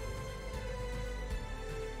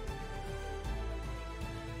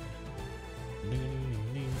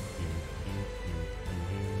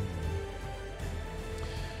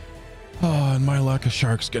 Oh, and my luck, a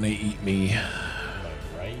shark's gonna eat me.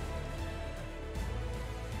 Right?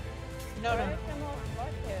 No, no.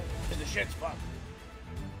 The shit's fucked.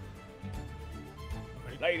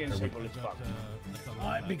 Plain and simple, it's fucked.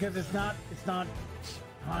 Because it's not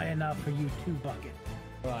high enough for you to bucket.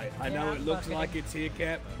 Right, I know it looks like it's here,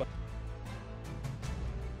 Cap, but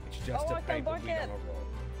it's just a paper beat on a roll.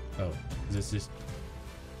 Oh, is this just...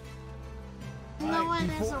 No one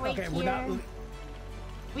is awake here.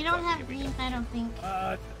 We don't have green, I don't think.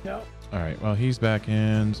 No. Alright, well, he's back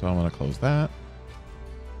in, so I'm gonna close that.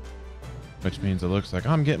 Which means it looks like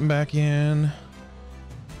I'm getting back in.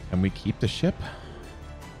 Can we keep the ship?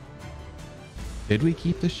 Did we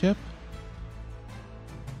keep the ship?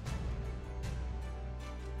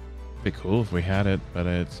 Be cool if we had it, but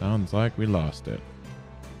it sounds like we lost it.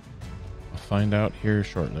 I'll find out here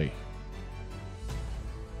shortly.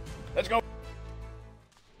 Let's go.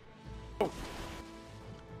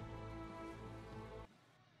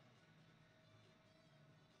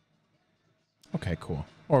 Okay, cool.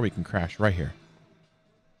 Or we can crash right here.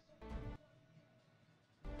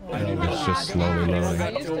 It's just slowly loading.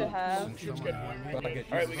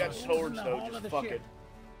 Alright, we got swords though, just fuck it.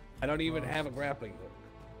 I don't even have a grappling hook.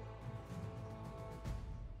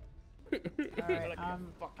 Alright,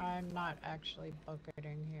 I'm not actually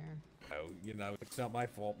bucketing here. Oh, you know, it's not my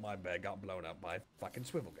fault my bed got blown up by a fucking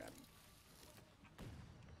swivel gun.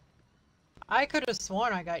 I could have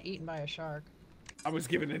sworn I got eaten by a shark. I was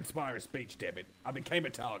given an inspiring speech, damn it. I became a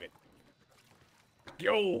target.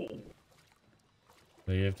 Yo!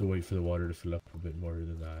 Now you have to wait for the water to fill up a bit more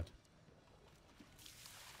than that.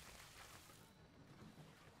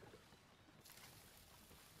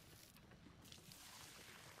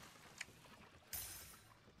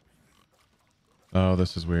 Oh,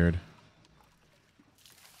 this is weird.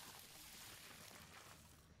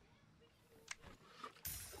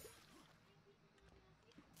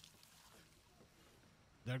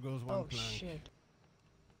 There goes one plank. Oh shit.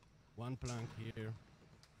 One plank here.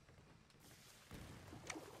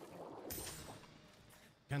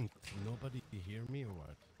 Can nobody hear me or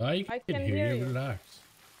what? I can hear you. Relax.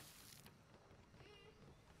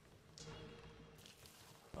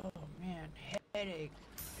 Oh man, headache.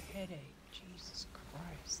 Headache. Jesus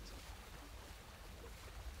Christ.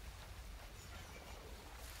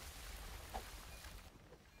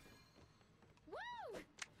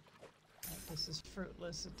 This is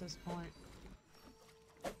fruitless at this point.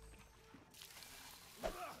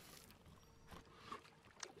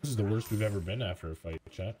 This is the worst we've ever been after a fight,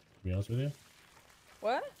 chat, to be honest with you.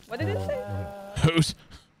 What? What did it say? Who's?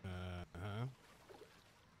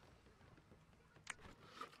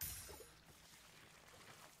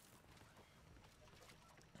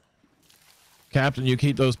 Captain, you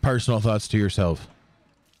keep those personal thoughts to yourself.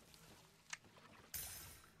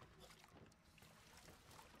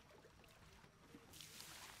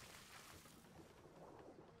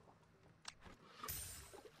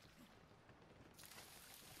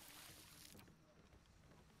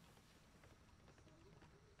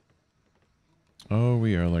 Oh,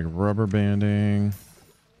 we are like rubber banding.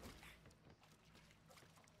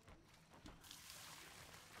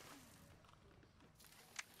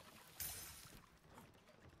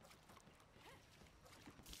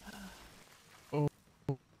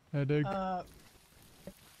 Headache.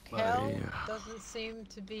 Kel doesn't seem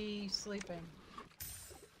to be sleeping.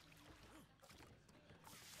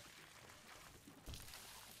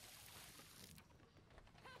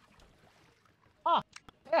 Oh,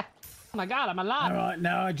 yeah. Oh my god, I'm alive. Alright,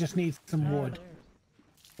 now I just need some wood.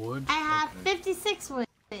 Wood? I have 56 wood.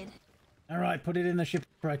 Alright, put it in the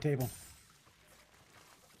shipwright table.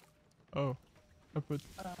 Oh, I put.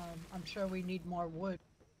 I'm sure we need more wood.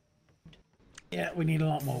 Yeah, we need a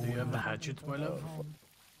lot more wood. Do you have the hatchets, my love?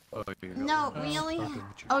 Oh, no, we only have...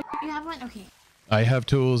 Oh, you have one? Okay. I have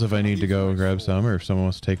tools if I need to go grab some, or if someone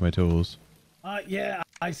wants to take my tools. Yeah,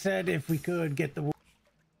 I said if we could get the wood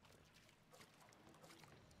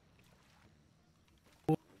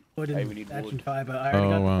and we need thatch and wood. fiber. I already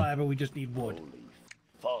got the fiber, we just need wood.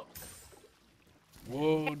 Fuck.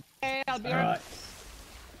 Wood. Hey, I'll be Alright.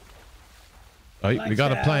 Oh, we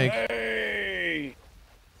got a plank. Hey!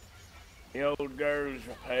 The old girl's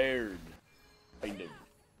repaired. Kind of.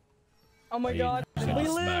 Oh my god. We live!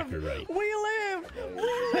 Smack her right. We live! We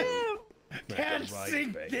live! Can't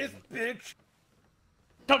sink this bitch!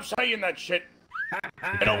 Stop saying that shit!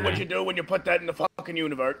 I know what you do when you put that in the fucking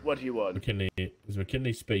universe. What do you want? McKinley, is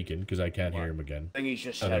McKinley speaking? Because I can't hear him again. I think he's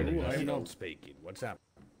just Oh, there saying. he is. I'm not speaking. What's up?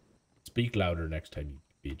 Speak louder next time,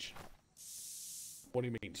 you bitch. What do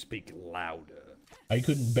you mean, speak louder? I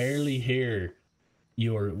could barely hear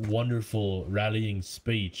your wonderful rallying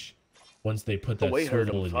speech once they put that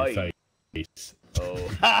swivel in your face.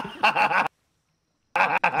 Oh.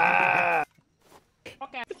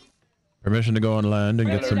 Okay. Permission to go on land and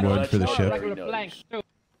get some wood for the ship. Regular planks, too.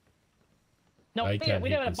 No, I here, can't we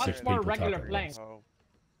hit have a with bunch 6 more people regular talking planks.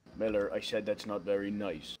 Miller, I said that's not very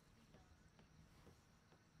nice.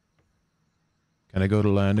 Can I go to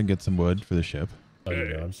land and get some wood for the ship? Oh, you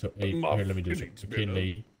know, I'm so. Hey, here, let me do this.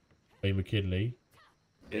 McKinley. Hey, McKinley.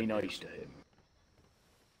 Be nice to him.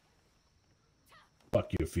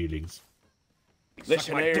 Fuck your feelings.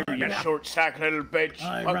 Listen here, you short sack little bitch.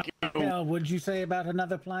 Fuck you. Kel, what'd you say about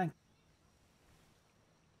another plank?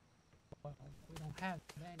 We don't have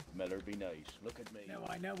any. Miller, be nice. Look at me. No,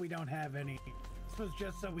 I know we don't have any. This was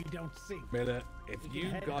just so we don't sink. Miller, if We you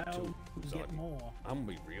can head got home tools and get on you, more. I'm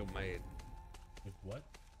gonna be real mad. With what?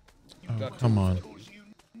 Oh, come on. You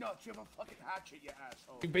nuts, you have a fucking hatchet, you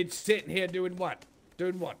asshole. You've been sitting here doing what?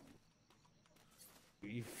 Doing what?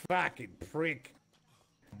 You fucking prick.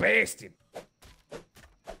 Bastard.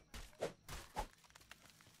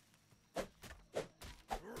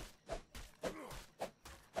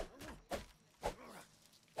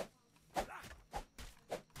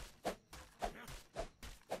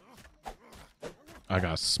 I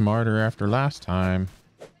got smarter after last time.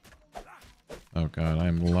 god,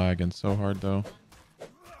 I'm lagging so hard though.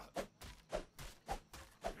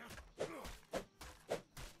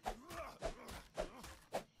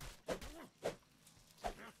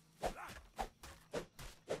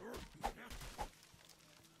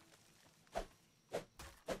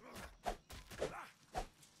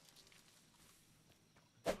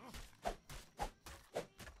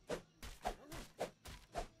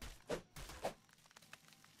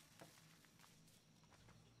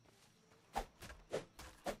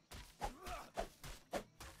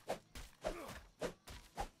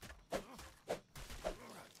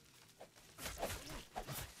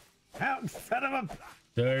 Out, son of a...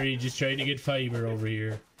 Sorry, just trying to get fiber over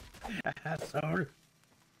here. Asshole.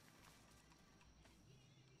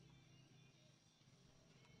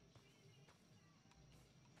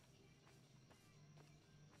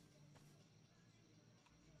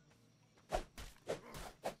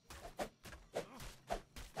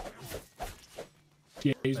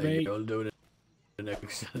 Cheers, mate. You're doing an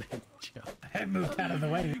excellent job. I moved out of the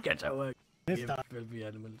way. Get away. This time. Filthy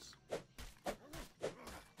animals.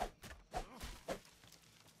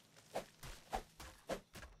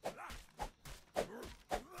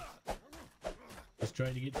 Just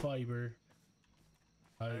trying to get fiber.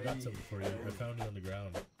 I got something for you. I found it on the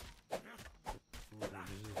ground.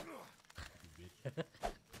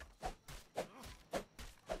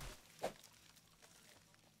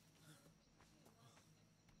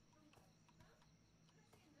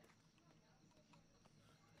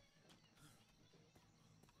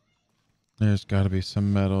 There's got to be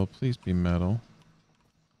some metal. Please be metal.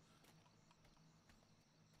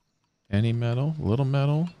 Any metal? Little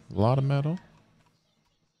metal? A lot of metal?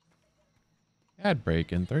 Ad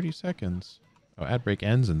break in 30 seconds. Oh, ad break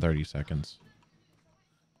ends in 30 seconds.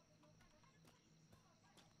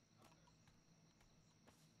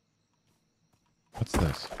 What's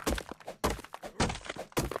this?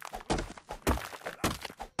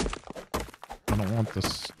 I don't want the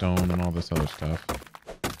stone and all this other stuff.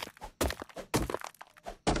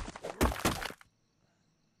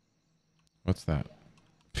 What's that?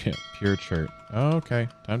 Pure shirt. Oh, okay,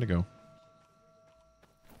 time to go.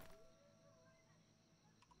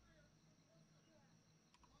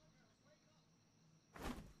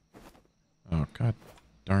 Oh, god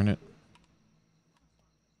darn it.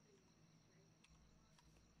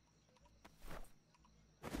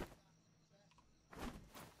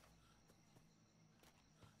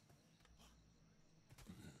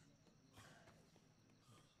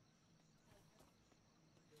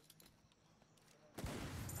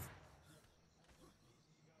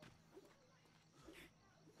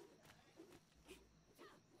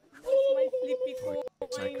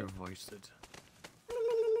 Sacrificed it.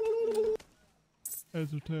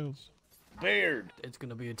 Heads or tails? Beard. It's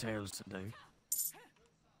gonna be a tails today.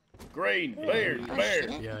 Green. Beard.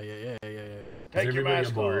 Beard. Yeah. Take your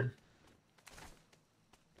mask off.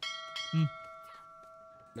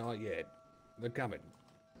 Not yet. They're coming.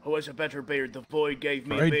 Who has a better beard? The void gave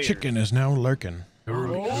me a Fried beard. chicken is now lurking.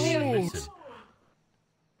 Hold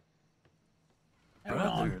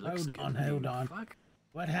on.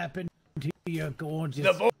 What happened to your gorgeous...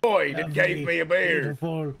 The void, it gave me a beard.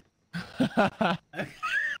 Beautiful...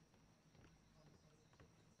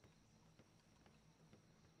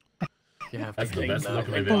 Yeah, that's the best look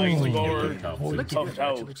I've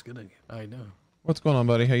looks good. I know. What's going on,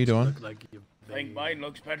 buddy? How you doing? I think mine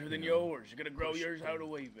looks better than yours. You're gonna grow yours out a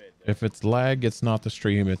wee bit. If it's lag, it's not the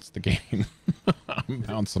stream, it's the game. I'm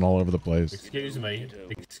bouncing all over the place. Excuse me.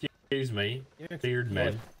 Excuse me. Beard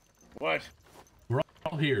men. What? We're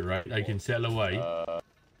all here, right? I can sail away.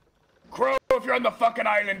 Crow, if you're on the fucking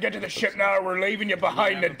island, get to the ship now. We're leaving you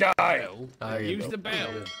behind to die. Use the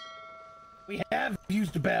bell. We have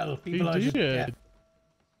used the bell. People are just...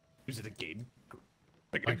 Use it again.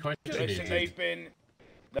 My question Listen, they've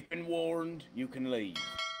been warned. You can leave.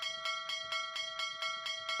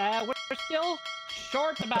 We're still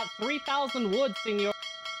short about 3,000 wood, senor.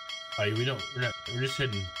 We're just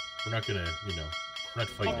heading. We're not gonna, we're not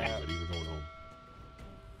fighting anybody. We're going home.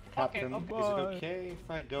 Captain, is it okay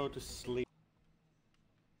if I go to sleep?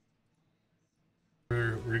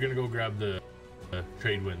 We're gonna go grab the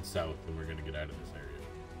trade wind south, and we're gonna get out of this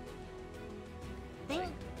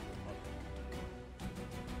area.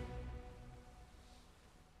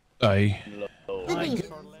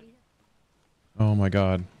 Oh my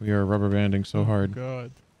god, we are rubber banding so hard.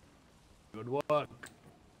 God. Good work.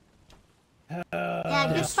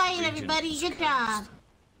 Yeah, good fight, everybody. Good job.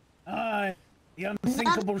 The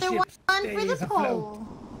unsinkable Another ship one for the stays pole.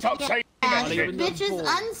 Say Yeah, this bitch is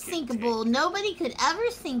unsinkable. Nobody could ever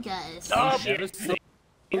sink us. Stop. Never seen.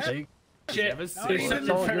 Shit. What are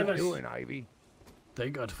you doing, Ivy? They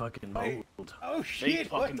got fucking mold. Oh They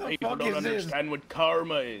shit! What fucking the people fuck don't is this? understand what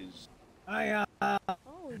karma is.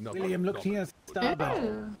 William, look to your starboard.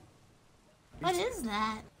 Ooh. What is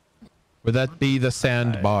that? Would that be the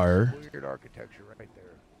sand bar? Weird architecture right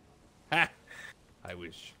there. Ha! I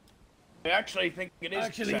wish. I actually think it is.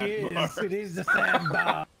 Actually, sandbar. it is the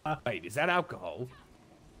sandbar. Wait, is that alcohol?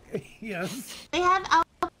 Yes. They have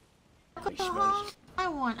alcohol? I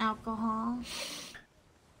want alcohol.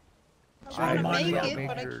 I I make might it,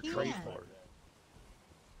 but I your can't. trade for it.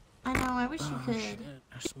 I know, I wish you could.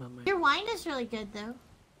 Your wine is really good, though.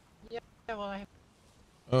 Yeah, well, I have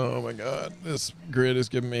Oh my god, this grid is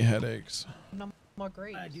giving me headaches. no more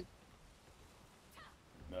grapes.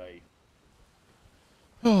 No.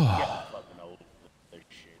 Oh. Get fucking old with this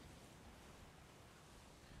shit.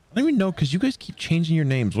 I don't even know because you guys keep changing your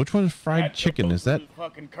names. Which one is fried chicken? Is that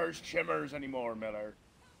fucking cursed shimmers anymore, Miller?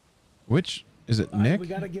 which? Is it Nick? We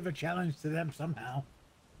gotta give a challenge to them somehow.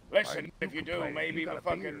 Listen, if you do, maybe the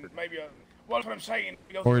fucking what's what I'm saying?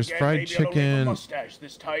 Or is fried chicken mustache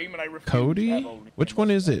this time, and I refuse to Cody? have only Which one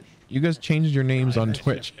is it? You guys changed your names on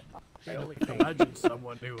Twitch. Imagine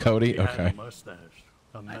someone who Cody, had okay. a mustache.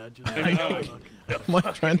 Imagine. I know. I'm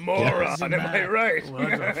like trying to Moron, guess. am I right?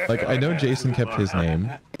 Like I know Jason kept his name.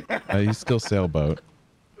 He's still Sailboat.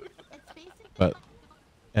 But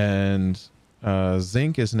and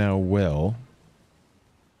Zinc is now Will.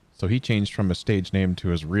 So he changed from a stage name to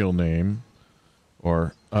his real name,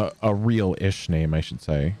 or a real-ish name, I should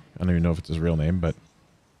say. I don't even know if it's his real name, but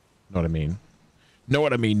know what I mean. Know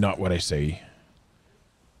what I mean, not what I say.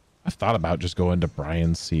 I've thought about just going to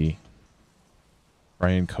Brian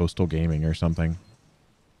Coastal Gaming or something.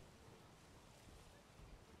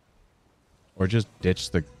 Or just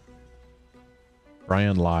ditch the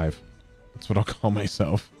Brian Live. That's what I'll call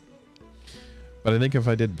myself. But I think if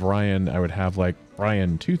I did Brian, I would have like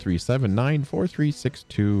Brian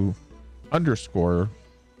 23794362 _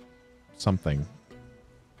 something.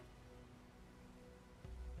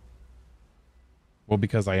 Well,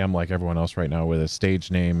 because I am like everyone else right now with a stage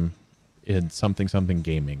name in something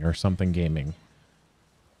gaming or something gaming.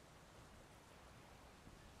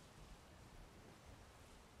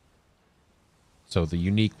 So the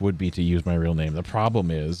unique would be to use my real name. The problem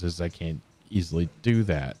is I can't easily do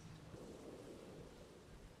that.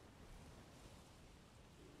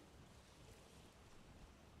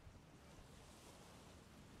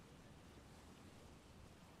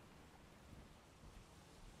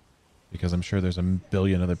 Because I'm sure there's a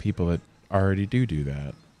billion other people that already do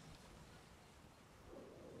that.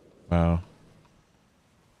 Wow.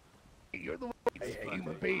 You're the one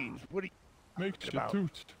human beings. What are you Makes you about?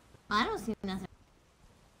 toothed. I don't see nothing.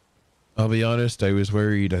 I'll be honest, I was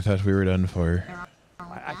worried. I thought we were done for.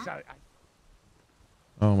 I saw it.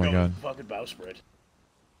 Oh my god. Fucking bowsprit.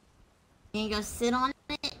 You go sit on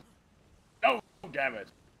it? No, damn it.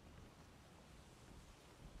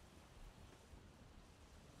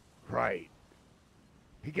 Right.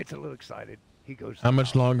 He gets a little excited. He goes. How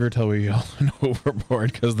much longer till we all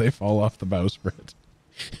overboard because they fall off the bowsprit?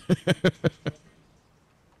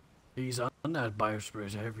 He's on that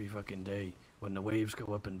bowsprit every fucking day. When the waves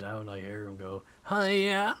go up and down, I hear him go,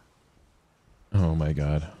 "Hiya!" Oh my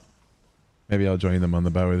god. Maybe I'll join them on the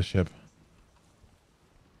bow of the ship.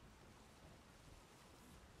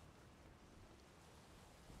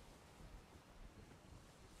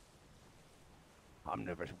 I'm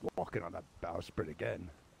never walking on that bowsprit again.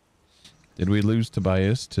 Did we lose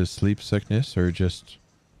Tobias to sleep sickness or just...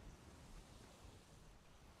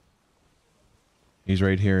 He's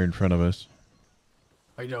right here in front of us.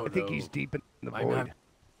 I don't know. I think he's deep in the void.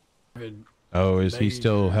 Oh, is he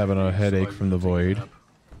still having a headache from the void?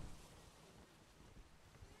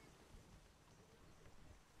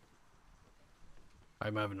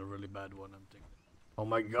 I'm having a really bad one, I'm thinking. Oh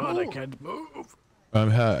my god, I can't move!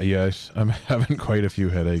 Yes, I'm having quite a few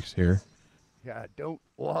headaches here. Yeah, don't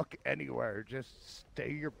walk anywhere. Just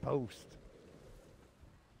stay your post.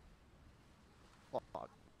 Fuck.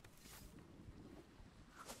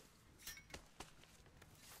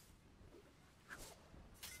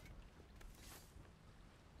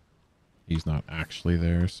 He's not actually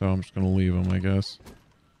there, so I'm just gonna leave him, I guess.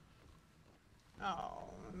 Oh,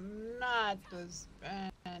 not the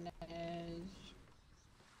Spanish.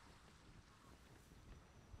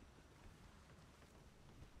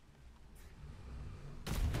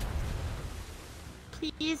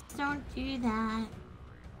 Please don't do that.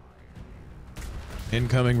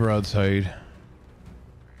 Incoming broadside.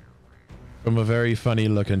 From a very funny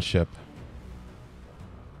looking ship.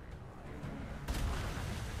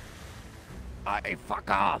 Hey, fuck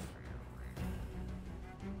off.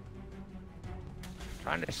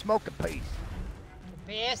 Trying to smoke a piece.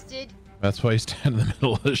 bastard. That's why you stand in the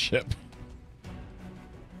middle of the ship.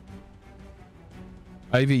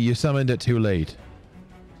 Ivy, you summoned it too late.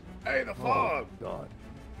 Hey, the fog! Oh, God.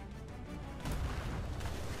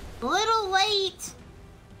 A little late.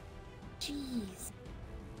 Jeez.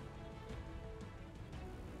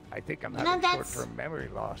 I think I'm You know, having that's- short-term memory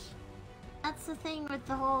loss. That's the thing with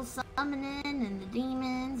the whole summoning and the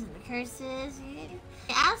demons and the curses. You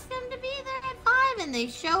ask them to be there at 5 and they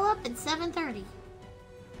show up at 7:30.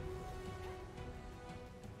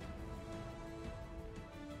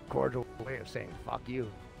 Cordial way of saying fuck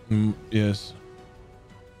you. Yes.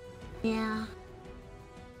 Yeah.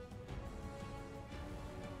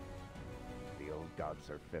 The old gods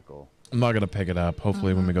are fickle. I'm not going to pick it up.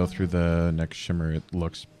 Hopefully when we go through the next shimmer, it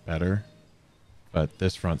looks better. But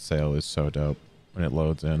this front sail is so dope when it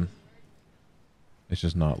loads in. It's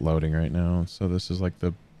just not loading right now. So this is like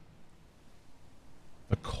the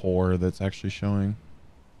core that's actually showing.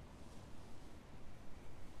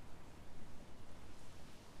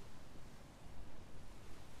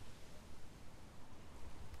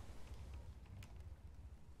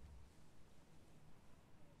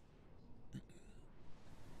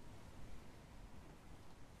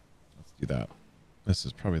 Let's do that. This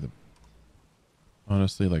is probably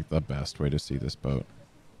honestly like the best way to see this boat.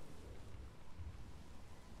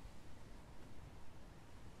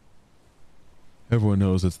 Everyone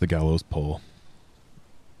knows it's the gallows pole.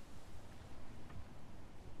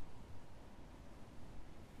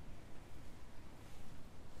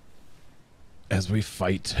 As we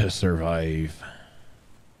fight to survive.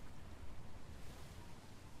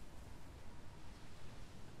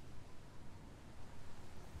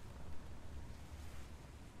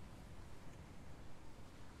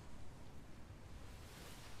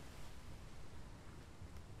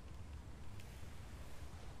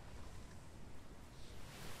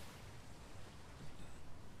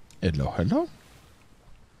 Hello, hello.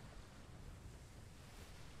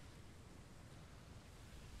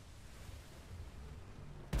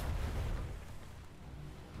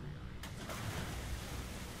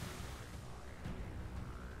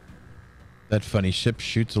 That funny ship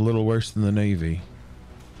shoots a little worse than the Navy.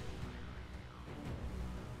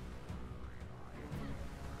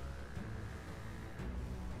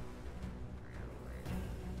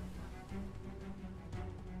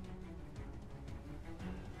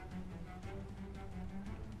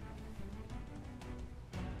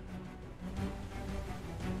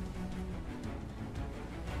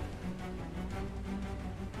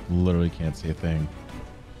 Literally can't see a thing.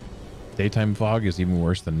 Daytime fog is even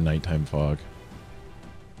worse than nighttime fog.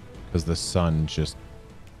 Because the sun just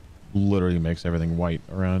literally makes everything white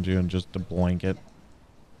around you and just a blanket.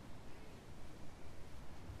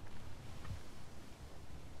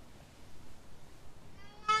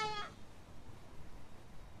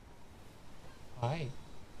 Hi.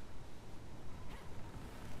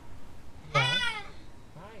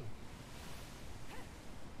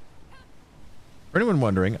 For anyone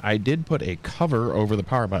wondering, I did put a cover over the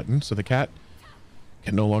power button so the cat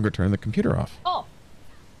can no longer turn the computer off. Oh.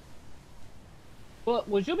 Well,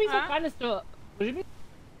 would you be so kind as to... Would you be...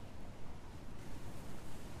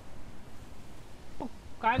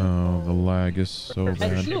 Oh, the lag is so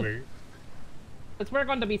bad. Since we're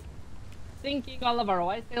going to be sinking all of our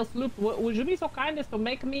white sail sloop, would you be so kind as to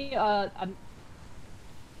make me an...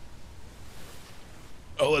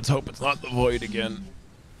 Oh, let's hope it's not the void again.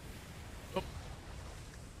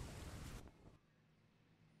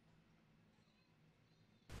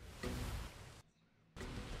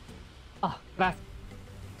 Oh, gracias.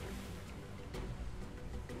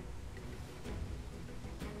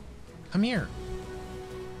 Come here.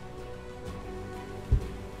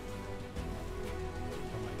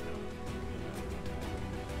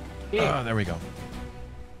 Oh, there we go.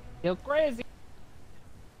 You're crazy.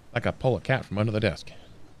 Like I pull a cat from under the desk.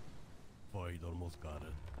 Void almost got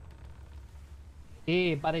it.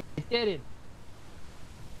 Yeah, but I did it.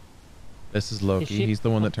 This is Loki. He's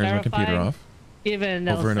the one that turns my computer off. Even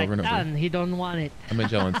Over and over and over. He don't want it. I'm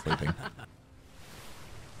Magellan sleeping.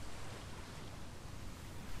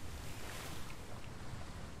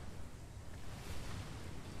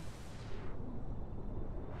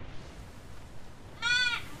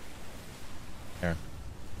 There.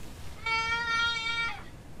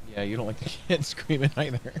 Yeah, you don't like the kid screaming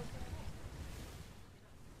either.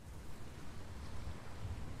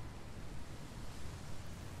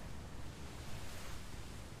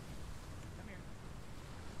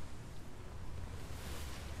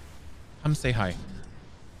 Come say hi.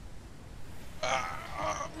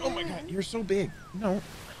 Oh my god, you're so big. No.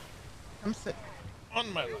 Come sit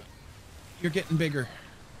on my lap. You're getting bigger.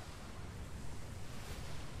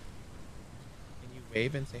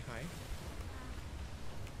 Wave and say hi.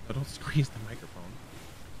 No, don't squeeze the microphone.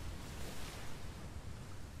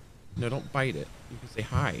 No, don't bite it. You can say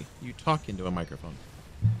hi. You talk into a microphone.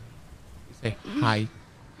 You say hi.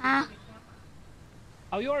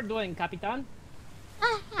 How you are doing, Capitan?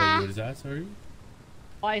 Hey, what is that, sorry?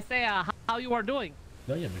 Oh, I say, how you are doing?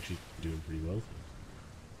 No, yeah, I'm actually doing pretty well.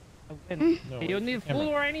 Do you need food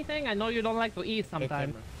or anything? I know you don't like to eat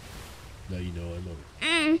sometimes. No, you know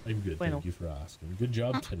I'm good. Thank you for asking. Good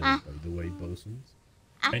job tonight, by the way, bosuns.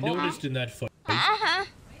 I noticed in that fight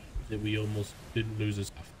that we almost didn't lose a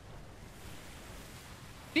staff.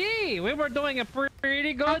 Gee, we were doing a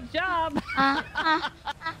pretty good job.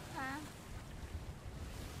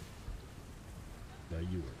 No,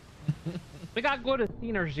 you were. We got good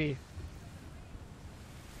synergy.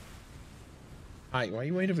 Hi, why are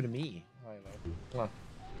you waiting over to me? Come on.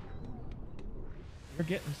 You're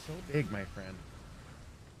getting so big, my friend.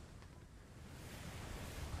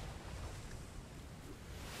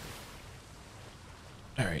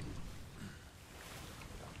 All right.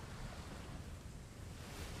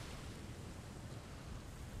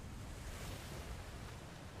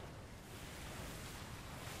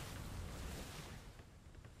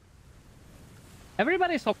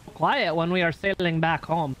 Everybody's so quiet when we are sailing back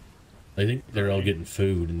home. I think they're all getting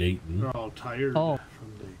food and eating. They're all tired Oh.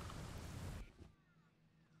 from the...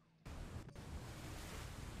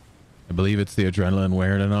 I believe it's the adrenaline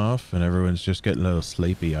wearing off, and everyone's just getting little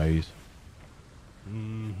sleepy eyes.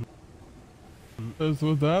 That's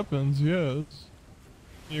what happens, yes.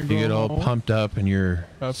 You get all pumped up, and you're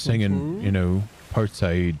singing, you know, port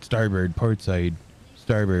side, starboard,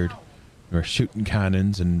 starboard. You're shooting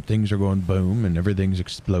cannons, and things are going boom, and everything's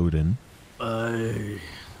exploding.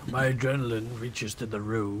 My adrenaline reaches to the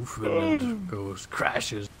roof and it goes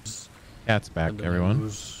crashes. Cat's back,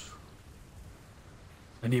 everyone.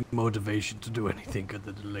 Any motivation to do anything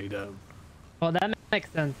other than lay down. Well, that makes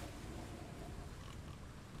sense.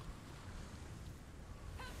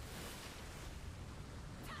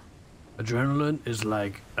 Adrenaline is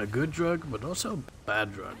like a good drug, but also a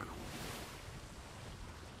bad drug.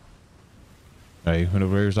 Right, when it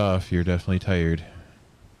wears off, you're definitely tired.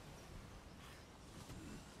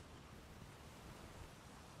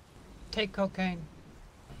 Take cocaine.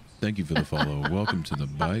 Thank you for the follow. Welcome to the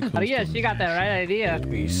bi-coastal. Oh yeah, she got that right idea.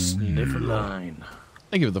 We sniff a line.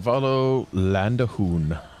 Thank you for the follow,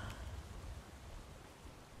 Landahoon.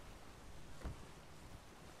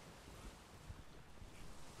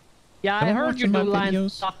 Yeah, I heard you do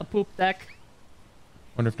lines off the poop deck.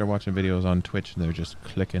 Wonder if they're watching videos on Twitch and they're just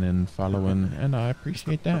clicking and following, and I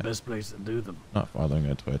appreciate that. The best place to do them. Not following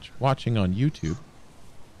on Twitch, watching on YouTube.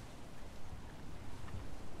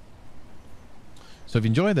 So if you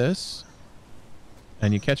enjoy this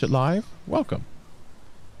and you catch it live, welcome.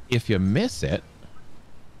 If you miss it,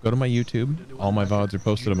 go to my YouTube. All my VODs are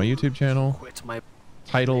posted on my YouTube channel.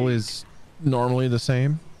 Title is normally the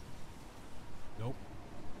same. Nope.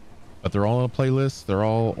 But they're all in a playlist. They're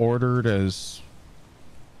all ordered as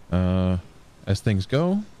things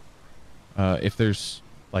go. If there's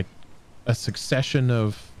like a succession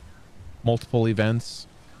of multiple events,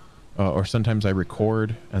 or sometimes I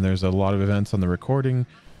record and there's a lot of events on the recording,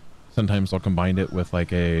 sometimes I'll combine it with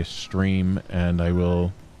like a stream and I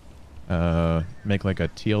will make like a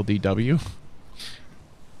TLDW.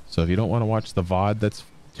 So if you don't want to watch the VOD that's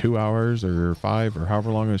 2 hours or 5 or however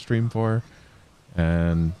long I stream for,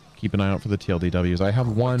 and keep an eye out for the TLDWs. I have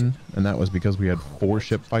one, and that was because we had 4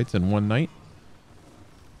 ship fights in one night.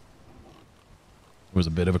 It was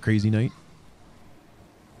a bit of a crazy night.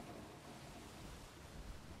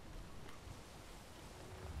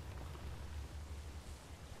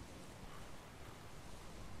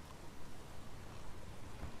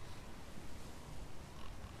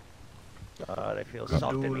 God, I feel Good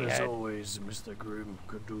soft in duel the as head. always, Mr. Grimm.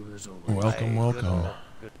 Good duel as always. Welcome, welcome.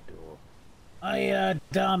 Good duel.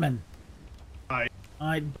 Darman. Hi.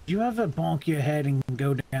 Do you ever bonk your head and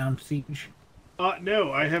go down siege?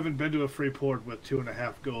 No, I haven't been to a free port with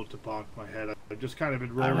 2.5 gold to bonk my head. I've just kind of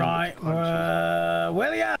been rolling. Alright,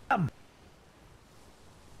 William!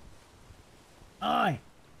 Hi.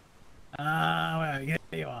 Well, yeah,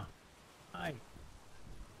 there you are. Hi.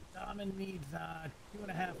 Darman needs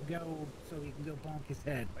 2.5 gold so he can go bonk his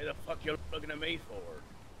head. Why the fuck you looking at me for?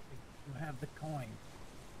 You have the coin,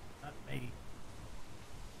 not me.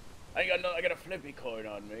 I got a flippy coin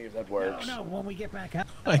on me, if that works. No, when we get back out.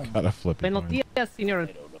 I got a flippy Buenos coin. dias,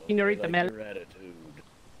 señorita Mel. Your attitude.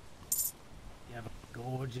 You have a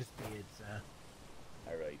gorgeous beard, sir.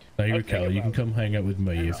 Alright. Now, Raquel, you can come hang out with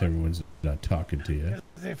me if everyone's not talking to you.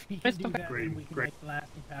 Because if he can do that, then we can make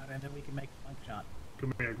blasting powder and then we can make funk shot.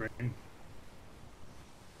 Come here, Green.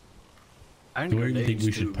 Where do you think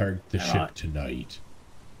we should park the ship tonight?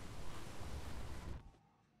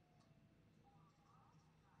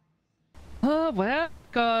 Oh, well,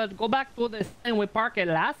 could go back to the thing we parked it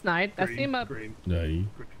last night. That seemed a... Green. No. Come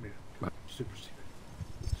here. Super secret.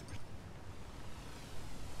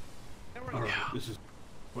 Alright, this is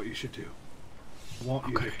what you should do. I want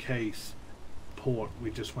you to case port we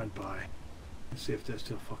just went by and see if they're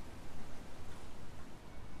still fucking.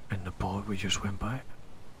 And the port we just went by?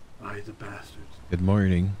 Aye, the bastards. Good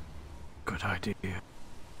morning. Good idea.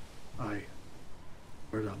 Aye.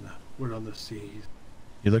 We're on the seas.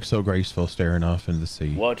 You look so graceful staring off into the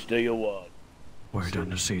sea. What do you want? Word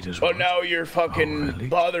on the sea as well. But now you're fucking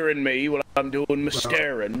bothering me while I'm doing my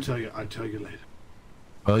staring. I'll tell you later.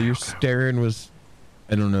 Well, your staring was...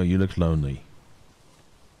 I don't know, you look lonely.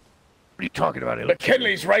 What are you talking about?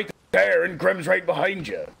 McKinley's right there and Grimm's right behind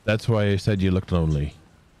you. That's why I said you looked lonely.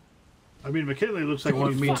 I mean, McKinley looks like you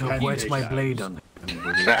want me to wet my blade on him.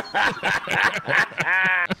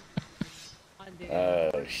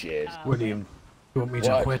 Oh, shit. William, you want me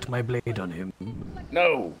to wet my blade on him?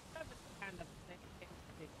 No.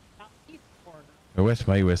 Wet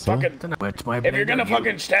my whistle. Fucking, wet my if you're gonna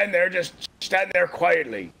fucking stand there, just stand there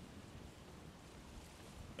quietly.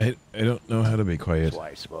 I don't know how to be quiet. That's why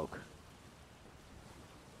I smoke.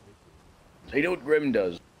 So you know what Grimm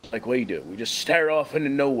does, like we do. We just stare off into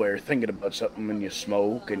nowhere thinking about something and you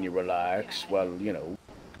smoke and you relax. Well, you know,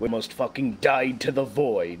 we almost fucking died to the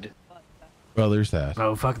void. Well, there's that.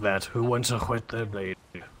 Oh, fuck that. Who wants to wet their blade?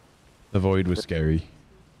 The void was scary.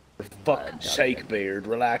 For fuck's sake, Beard,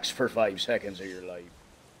 relax for 5 seconds of your life.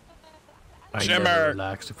 I never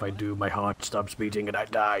relax. If I do, my heart stops beating and I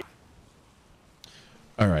die.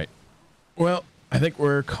 Alright. Well, I think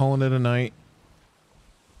we're calling it a night.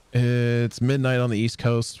 It's midnight on the East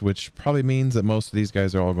Coast, which probably means that most of these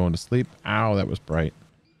guys are all going to sleep. Ow, that was bright.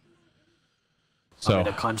 So, I'm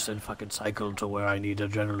in a constant fucking cycle to where I need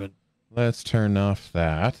adrenaline. Let's turn off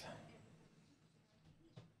that.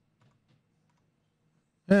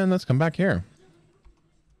 And let's come back here.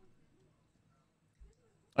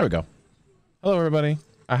 There we go. Hello, everybody.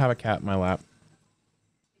 I have a cat in my lap.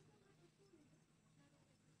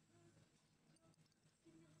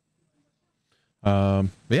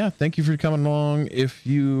 But yeah, thank you for coming along. If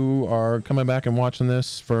you are coming back and watching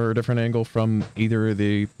this for a different angle from either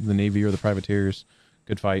the Navy or the privateers,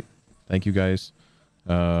 good fight. Thank you guys.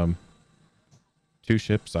 2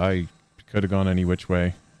 ships. I could have gone any which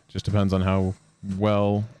way. Just depends on how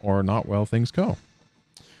well or not well things go.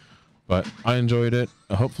 But I enjoyed it.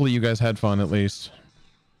 Hopefully you guys had fun at least.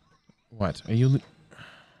 What? Are you...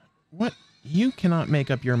 What? You cannot make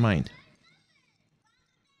up your mind.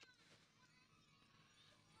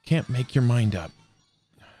 Can't make your mind up.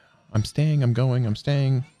 I'm staying, I'm going, I'm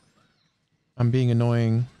staying. I'm being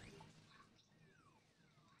annoying.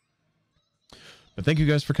 But thank you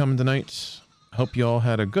guys for coming tonight. Hope you all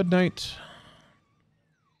had a good night.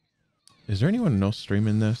 Is there anyone else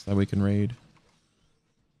streaming this that we can raid?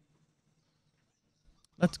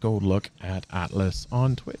 Let's go look at Atlas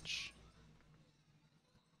on Twitch.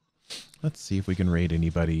 Let's see if we can raid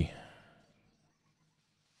anybody.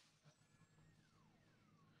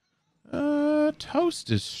 Toast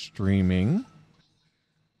is streaming.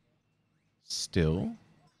 Still.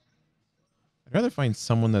 I'd rather find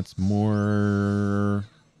someone that's more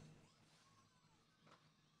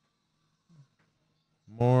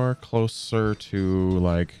closer to,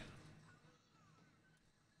 like,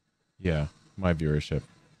 yeah, my viewership.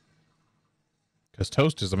 Because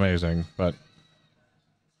Toast is amazing, but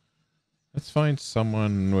let's find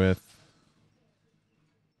someone with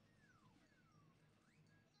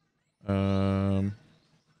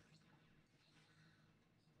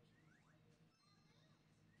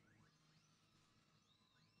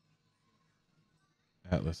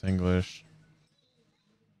Atlas English.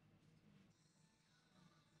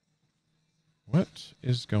 What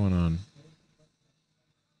is going on?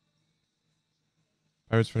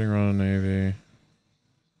 Pirates fighting around Navy.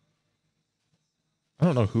 I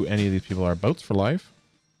don't know who any of these people are. Boats for Life?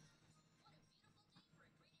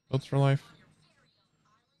 Boats for Life?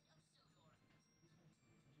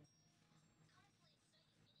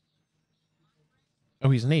 Oh,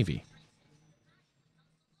 he's Navy.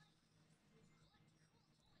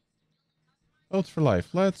 Boats for Life.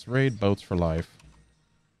 Let's raid Boats for Life.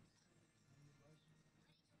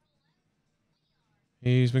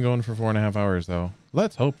 He's been going for 4.5 hours, though.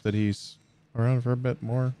 Let's hope that he's around for a bit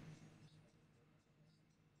more.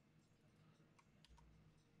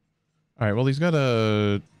 Alright, well, he's got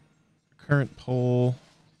a current poll.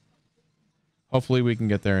 Hopefully we can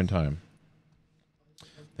get there in time.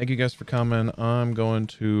 Thank you guys for coming. I'm going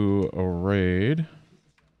to raid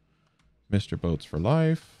Mr. Boats for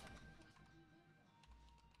Life.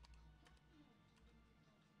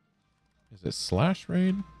 Is it slash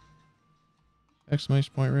raid?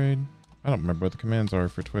 Exclamation point raid? I don't remember what the commands are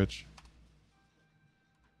for Twitch.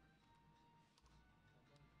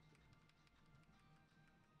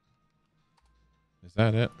 Is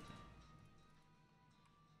that it?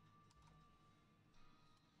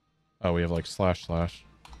 Oh, we have like slash.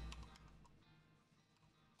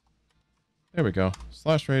 There we go.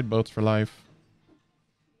 Slash raid boats for life.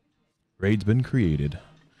 Raid's been created.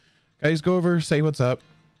 Guys, go over, say what's up.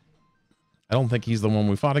 I don't think he's the one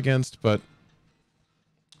we fought against, but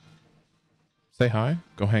say hi.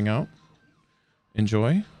 Go hang out.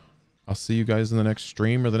 Enjoy. I'll see you guys in the next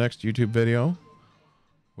stream or the next YouTube video.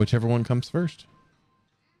 Whichever one comes first.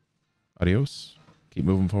 Adios. Keep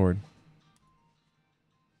moving forward.